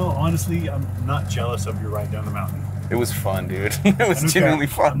 You know, honestly, I'm not jealous of your ride down the mountain. It was fun, dude. It was genuinely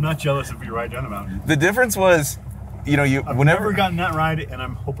fun. I'm not jealous of your ride down the mountain. The difference was, you know, I've never gotten that ride, and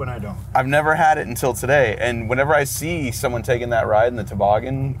I'm hoping I don't. I've never had it until today. And whenever I see someone taking that ride in the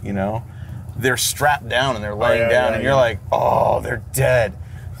toboggan, you know, they're strapped down and they're laying down, and you're like, oh, they're dead.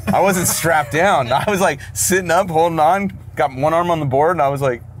 I wasn't strapped down. I was like sitting up, holding on, got one arm on the board, and I was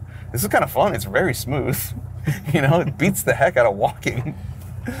like, this is kind of fun. It's very smooth. You know, it beats the heck out of walking.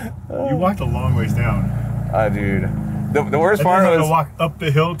 You walked a long ways down. Dude. The worst part was to walk up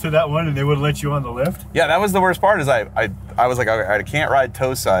the hill to that one, and they wouldn't let you on the lift. Yeah, that was the worst part. Is I was like, I can't ride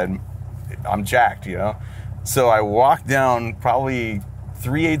toe side. I'm jacked, you know. So I walked down probably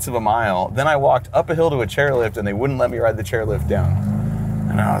 3/8 of a mile. Then I walked up a hill to a chairlift, and they wouldn't let me ride the chairlift down.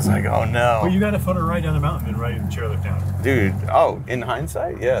 And I was like, oh no. Well, you got a funner ride down the mountain than riding the chairlift down. Dude, oh, in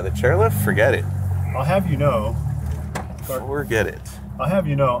hindsight, yeah, the chairlift, forget it. I'll have you know. Forget it. I'll have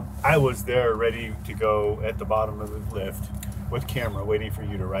you know, I was there ready to go at the bottom of the lift with camera waiting for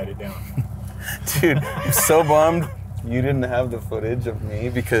you to ride it down. Dude, I'm so bummed you didn't have the footage of me,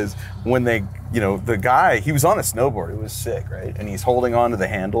 because when they, you know, the guy, he was on a snowboard. It was sick, right? And he's holding on to the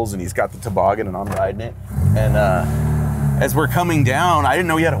handles and he's got the toboggan and I'm riding it. And as we're coming down, I didn't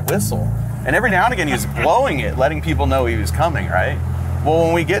know he had a whistle. And every now and again he was blowing it, letting people know he was coming, right? Well,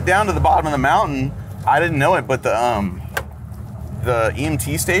 when we get down to the bottom of the mountain, I didn't know it, but the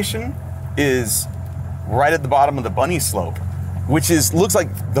EMT station is right at the bottom of the bunny slope, which looks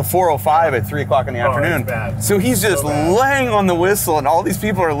like the 405 at 3 o'clock in the afternoon. Bad. So he's just laying on the whistle, and all these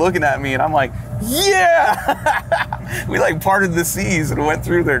people are looking at me, and I'm like, yeah! We like parted the seas and went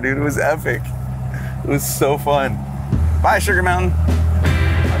through there, dude. It was epic. It was so fun. Bye, Sugar Mountain.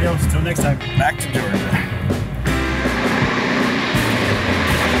 Adios, until next time. Back to Georgia.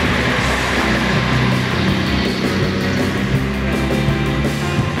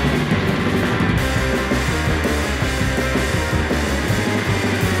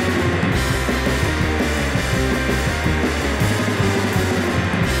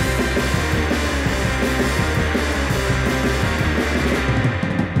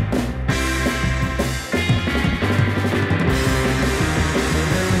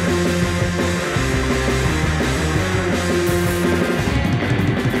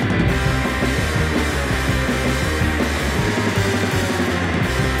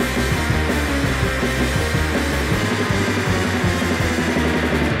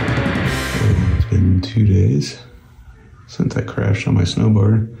 Since I crashed on my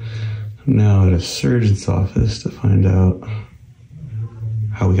snowboard. I'm now at a surgeon's office to find out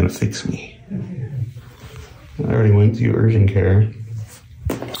how we're gonna fix me. I already went to urgent care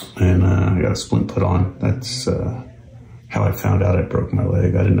and I got a splint put on. That's how I found out I broke my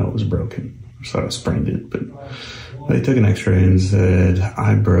leg. I didn't know it was broken. I just thought I sprained it, but they took an x-ray and said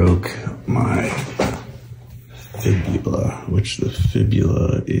I broke my fibula, which the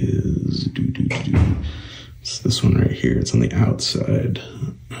fibula is it's this one right here. It's on the outside.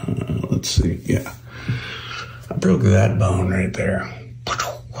 Let's see. Yeah. I broke that bone right there.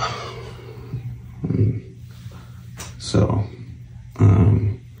 So,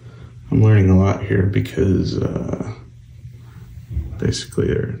 I'm learning a lot here because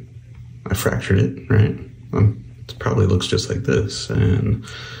basically I fractured it, right? I'm it probably looks just like this. And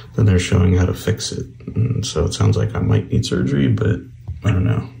then they're showing how to fix it. And so it sounds like I might need surgery, but I don't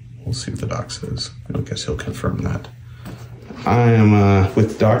know. We'll see what the doc says. I guess he'll confirm that. I am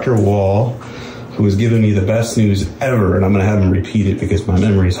with Dr. Wall, who has given me the best news ever, and I'm going to have him repeat it because my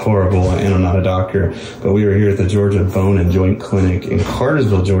memory is horrible and I'm not a doctor. But we were here at the Georgia Bone and Joint Clinic in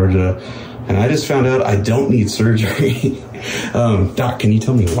Cartersville, Georgia, and I just found out I don't need surgery. Doc, can you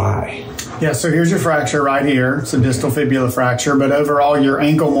tell me why? Yeah, so here's your fracture right here. It's a distal fibula fracture, but overall your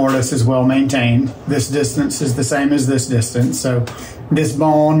ankle mortise is well maintained. This distance is the same as this distance, so this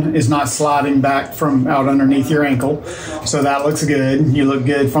bone is not sliding back from out underneath your ankle, so that looks good. You look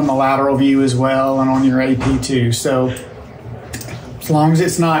good from the lateral view as well and on your AP too. So as long as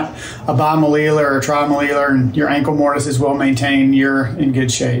it's not a bimalleolar or trimalleolar and your ankle mortise is well maintained, you're in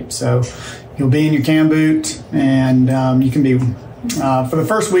good shape. So you'll be in your cam boot, and you can be, for the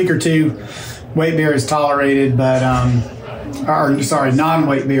first week or two, weight bearing is tolerated, but,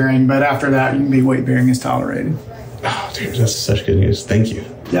 non-weight bearing, but after that, you can be weight bearing is tolerated. Oh, dude, that's such good news. Thank you.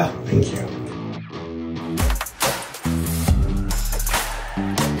 Yeah. Thank you.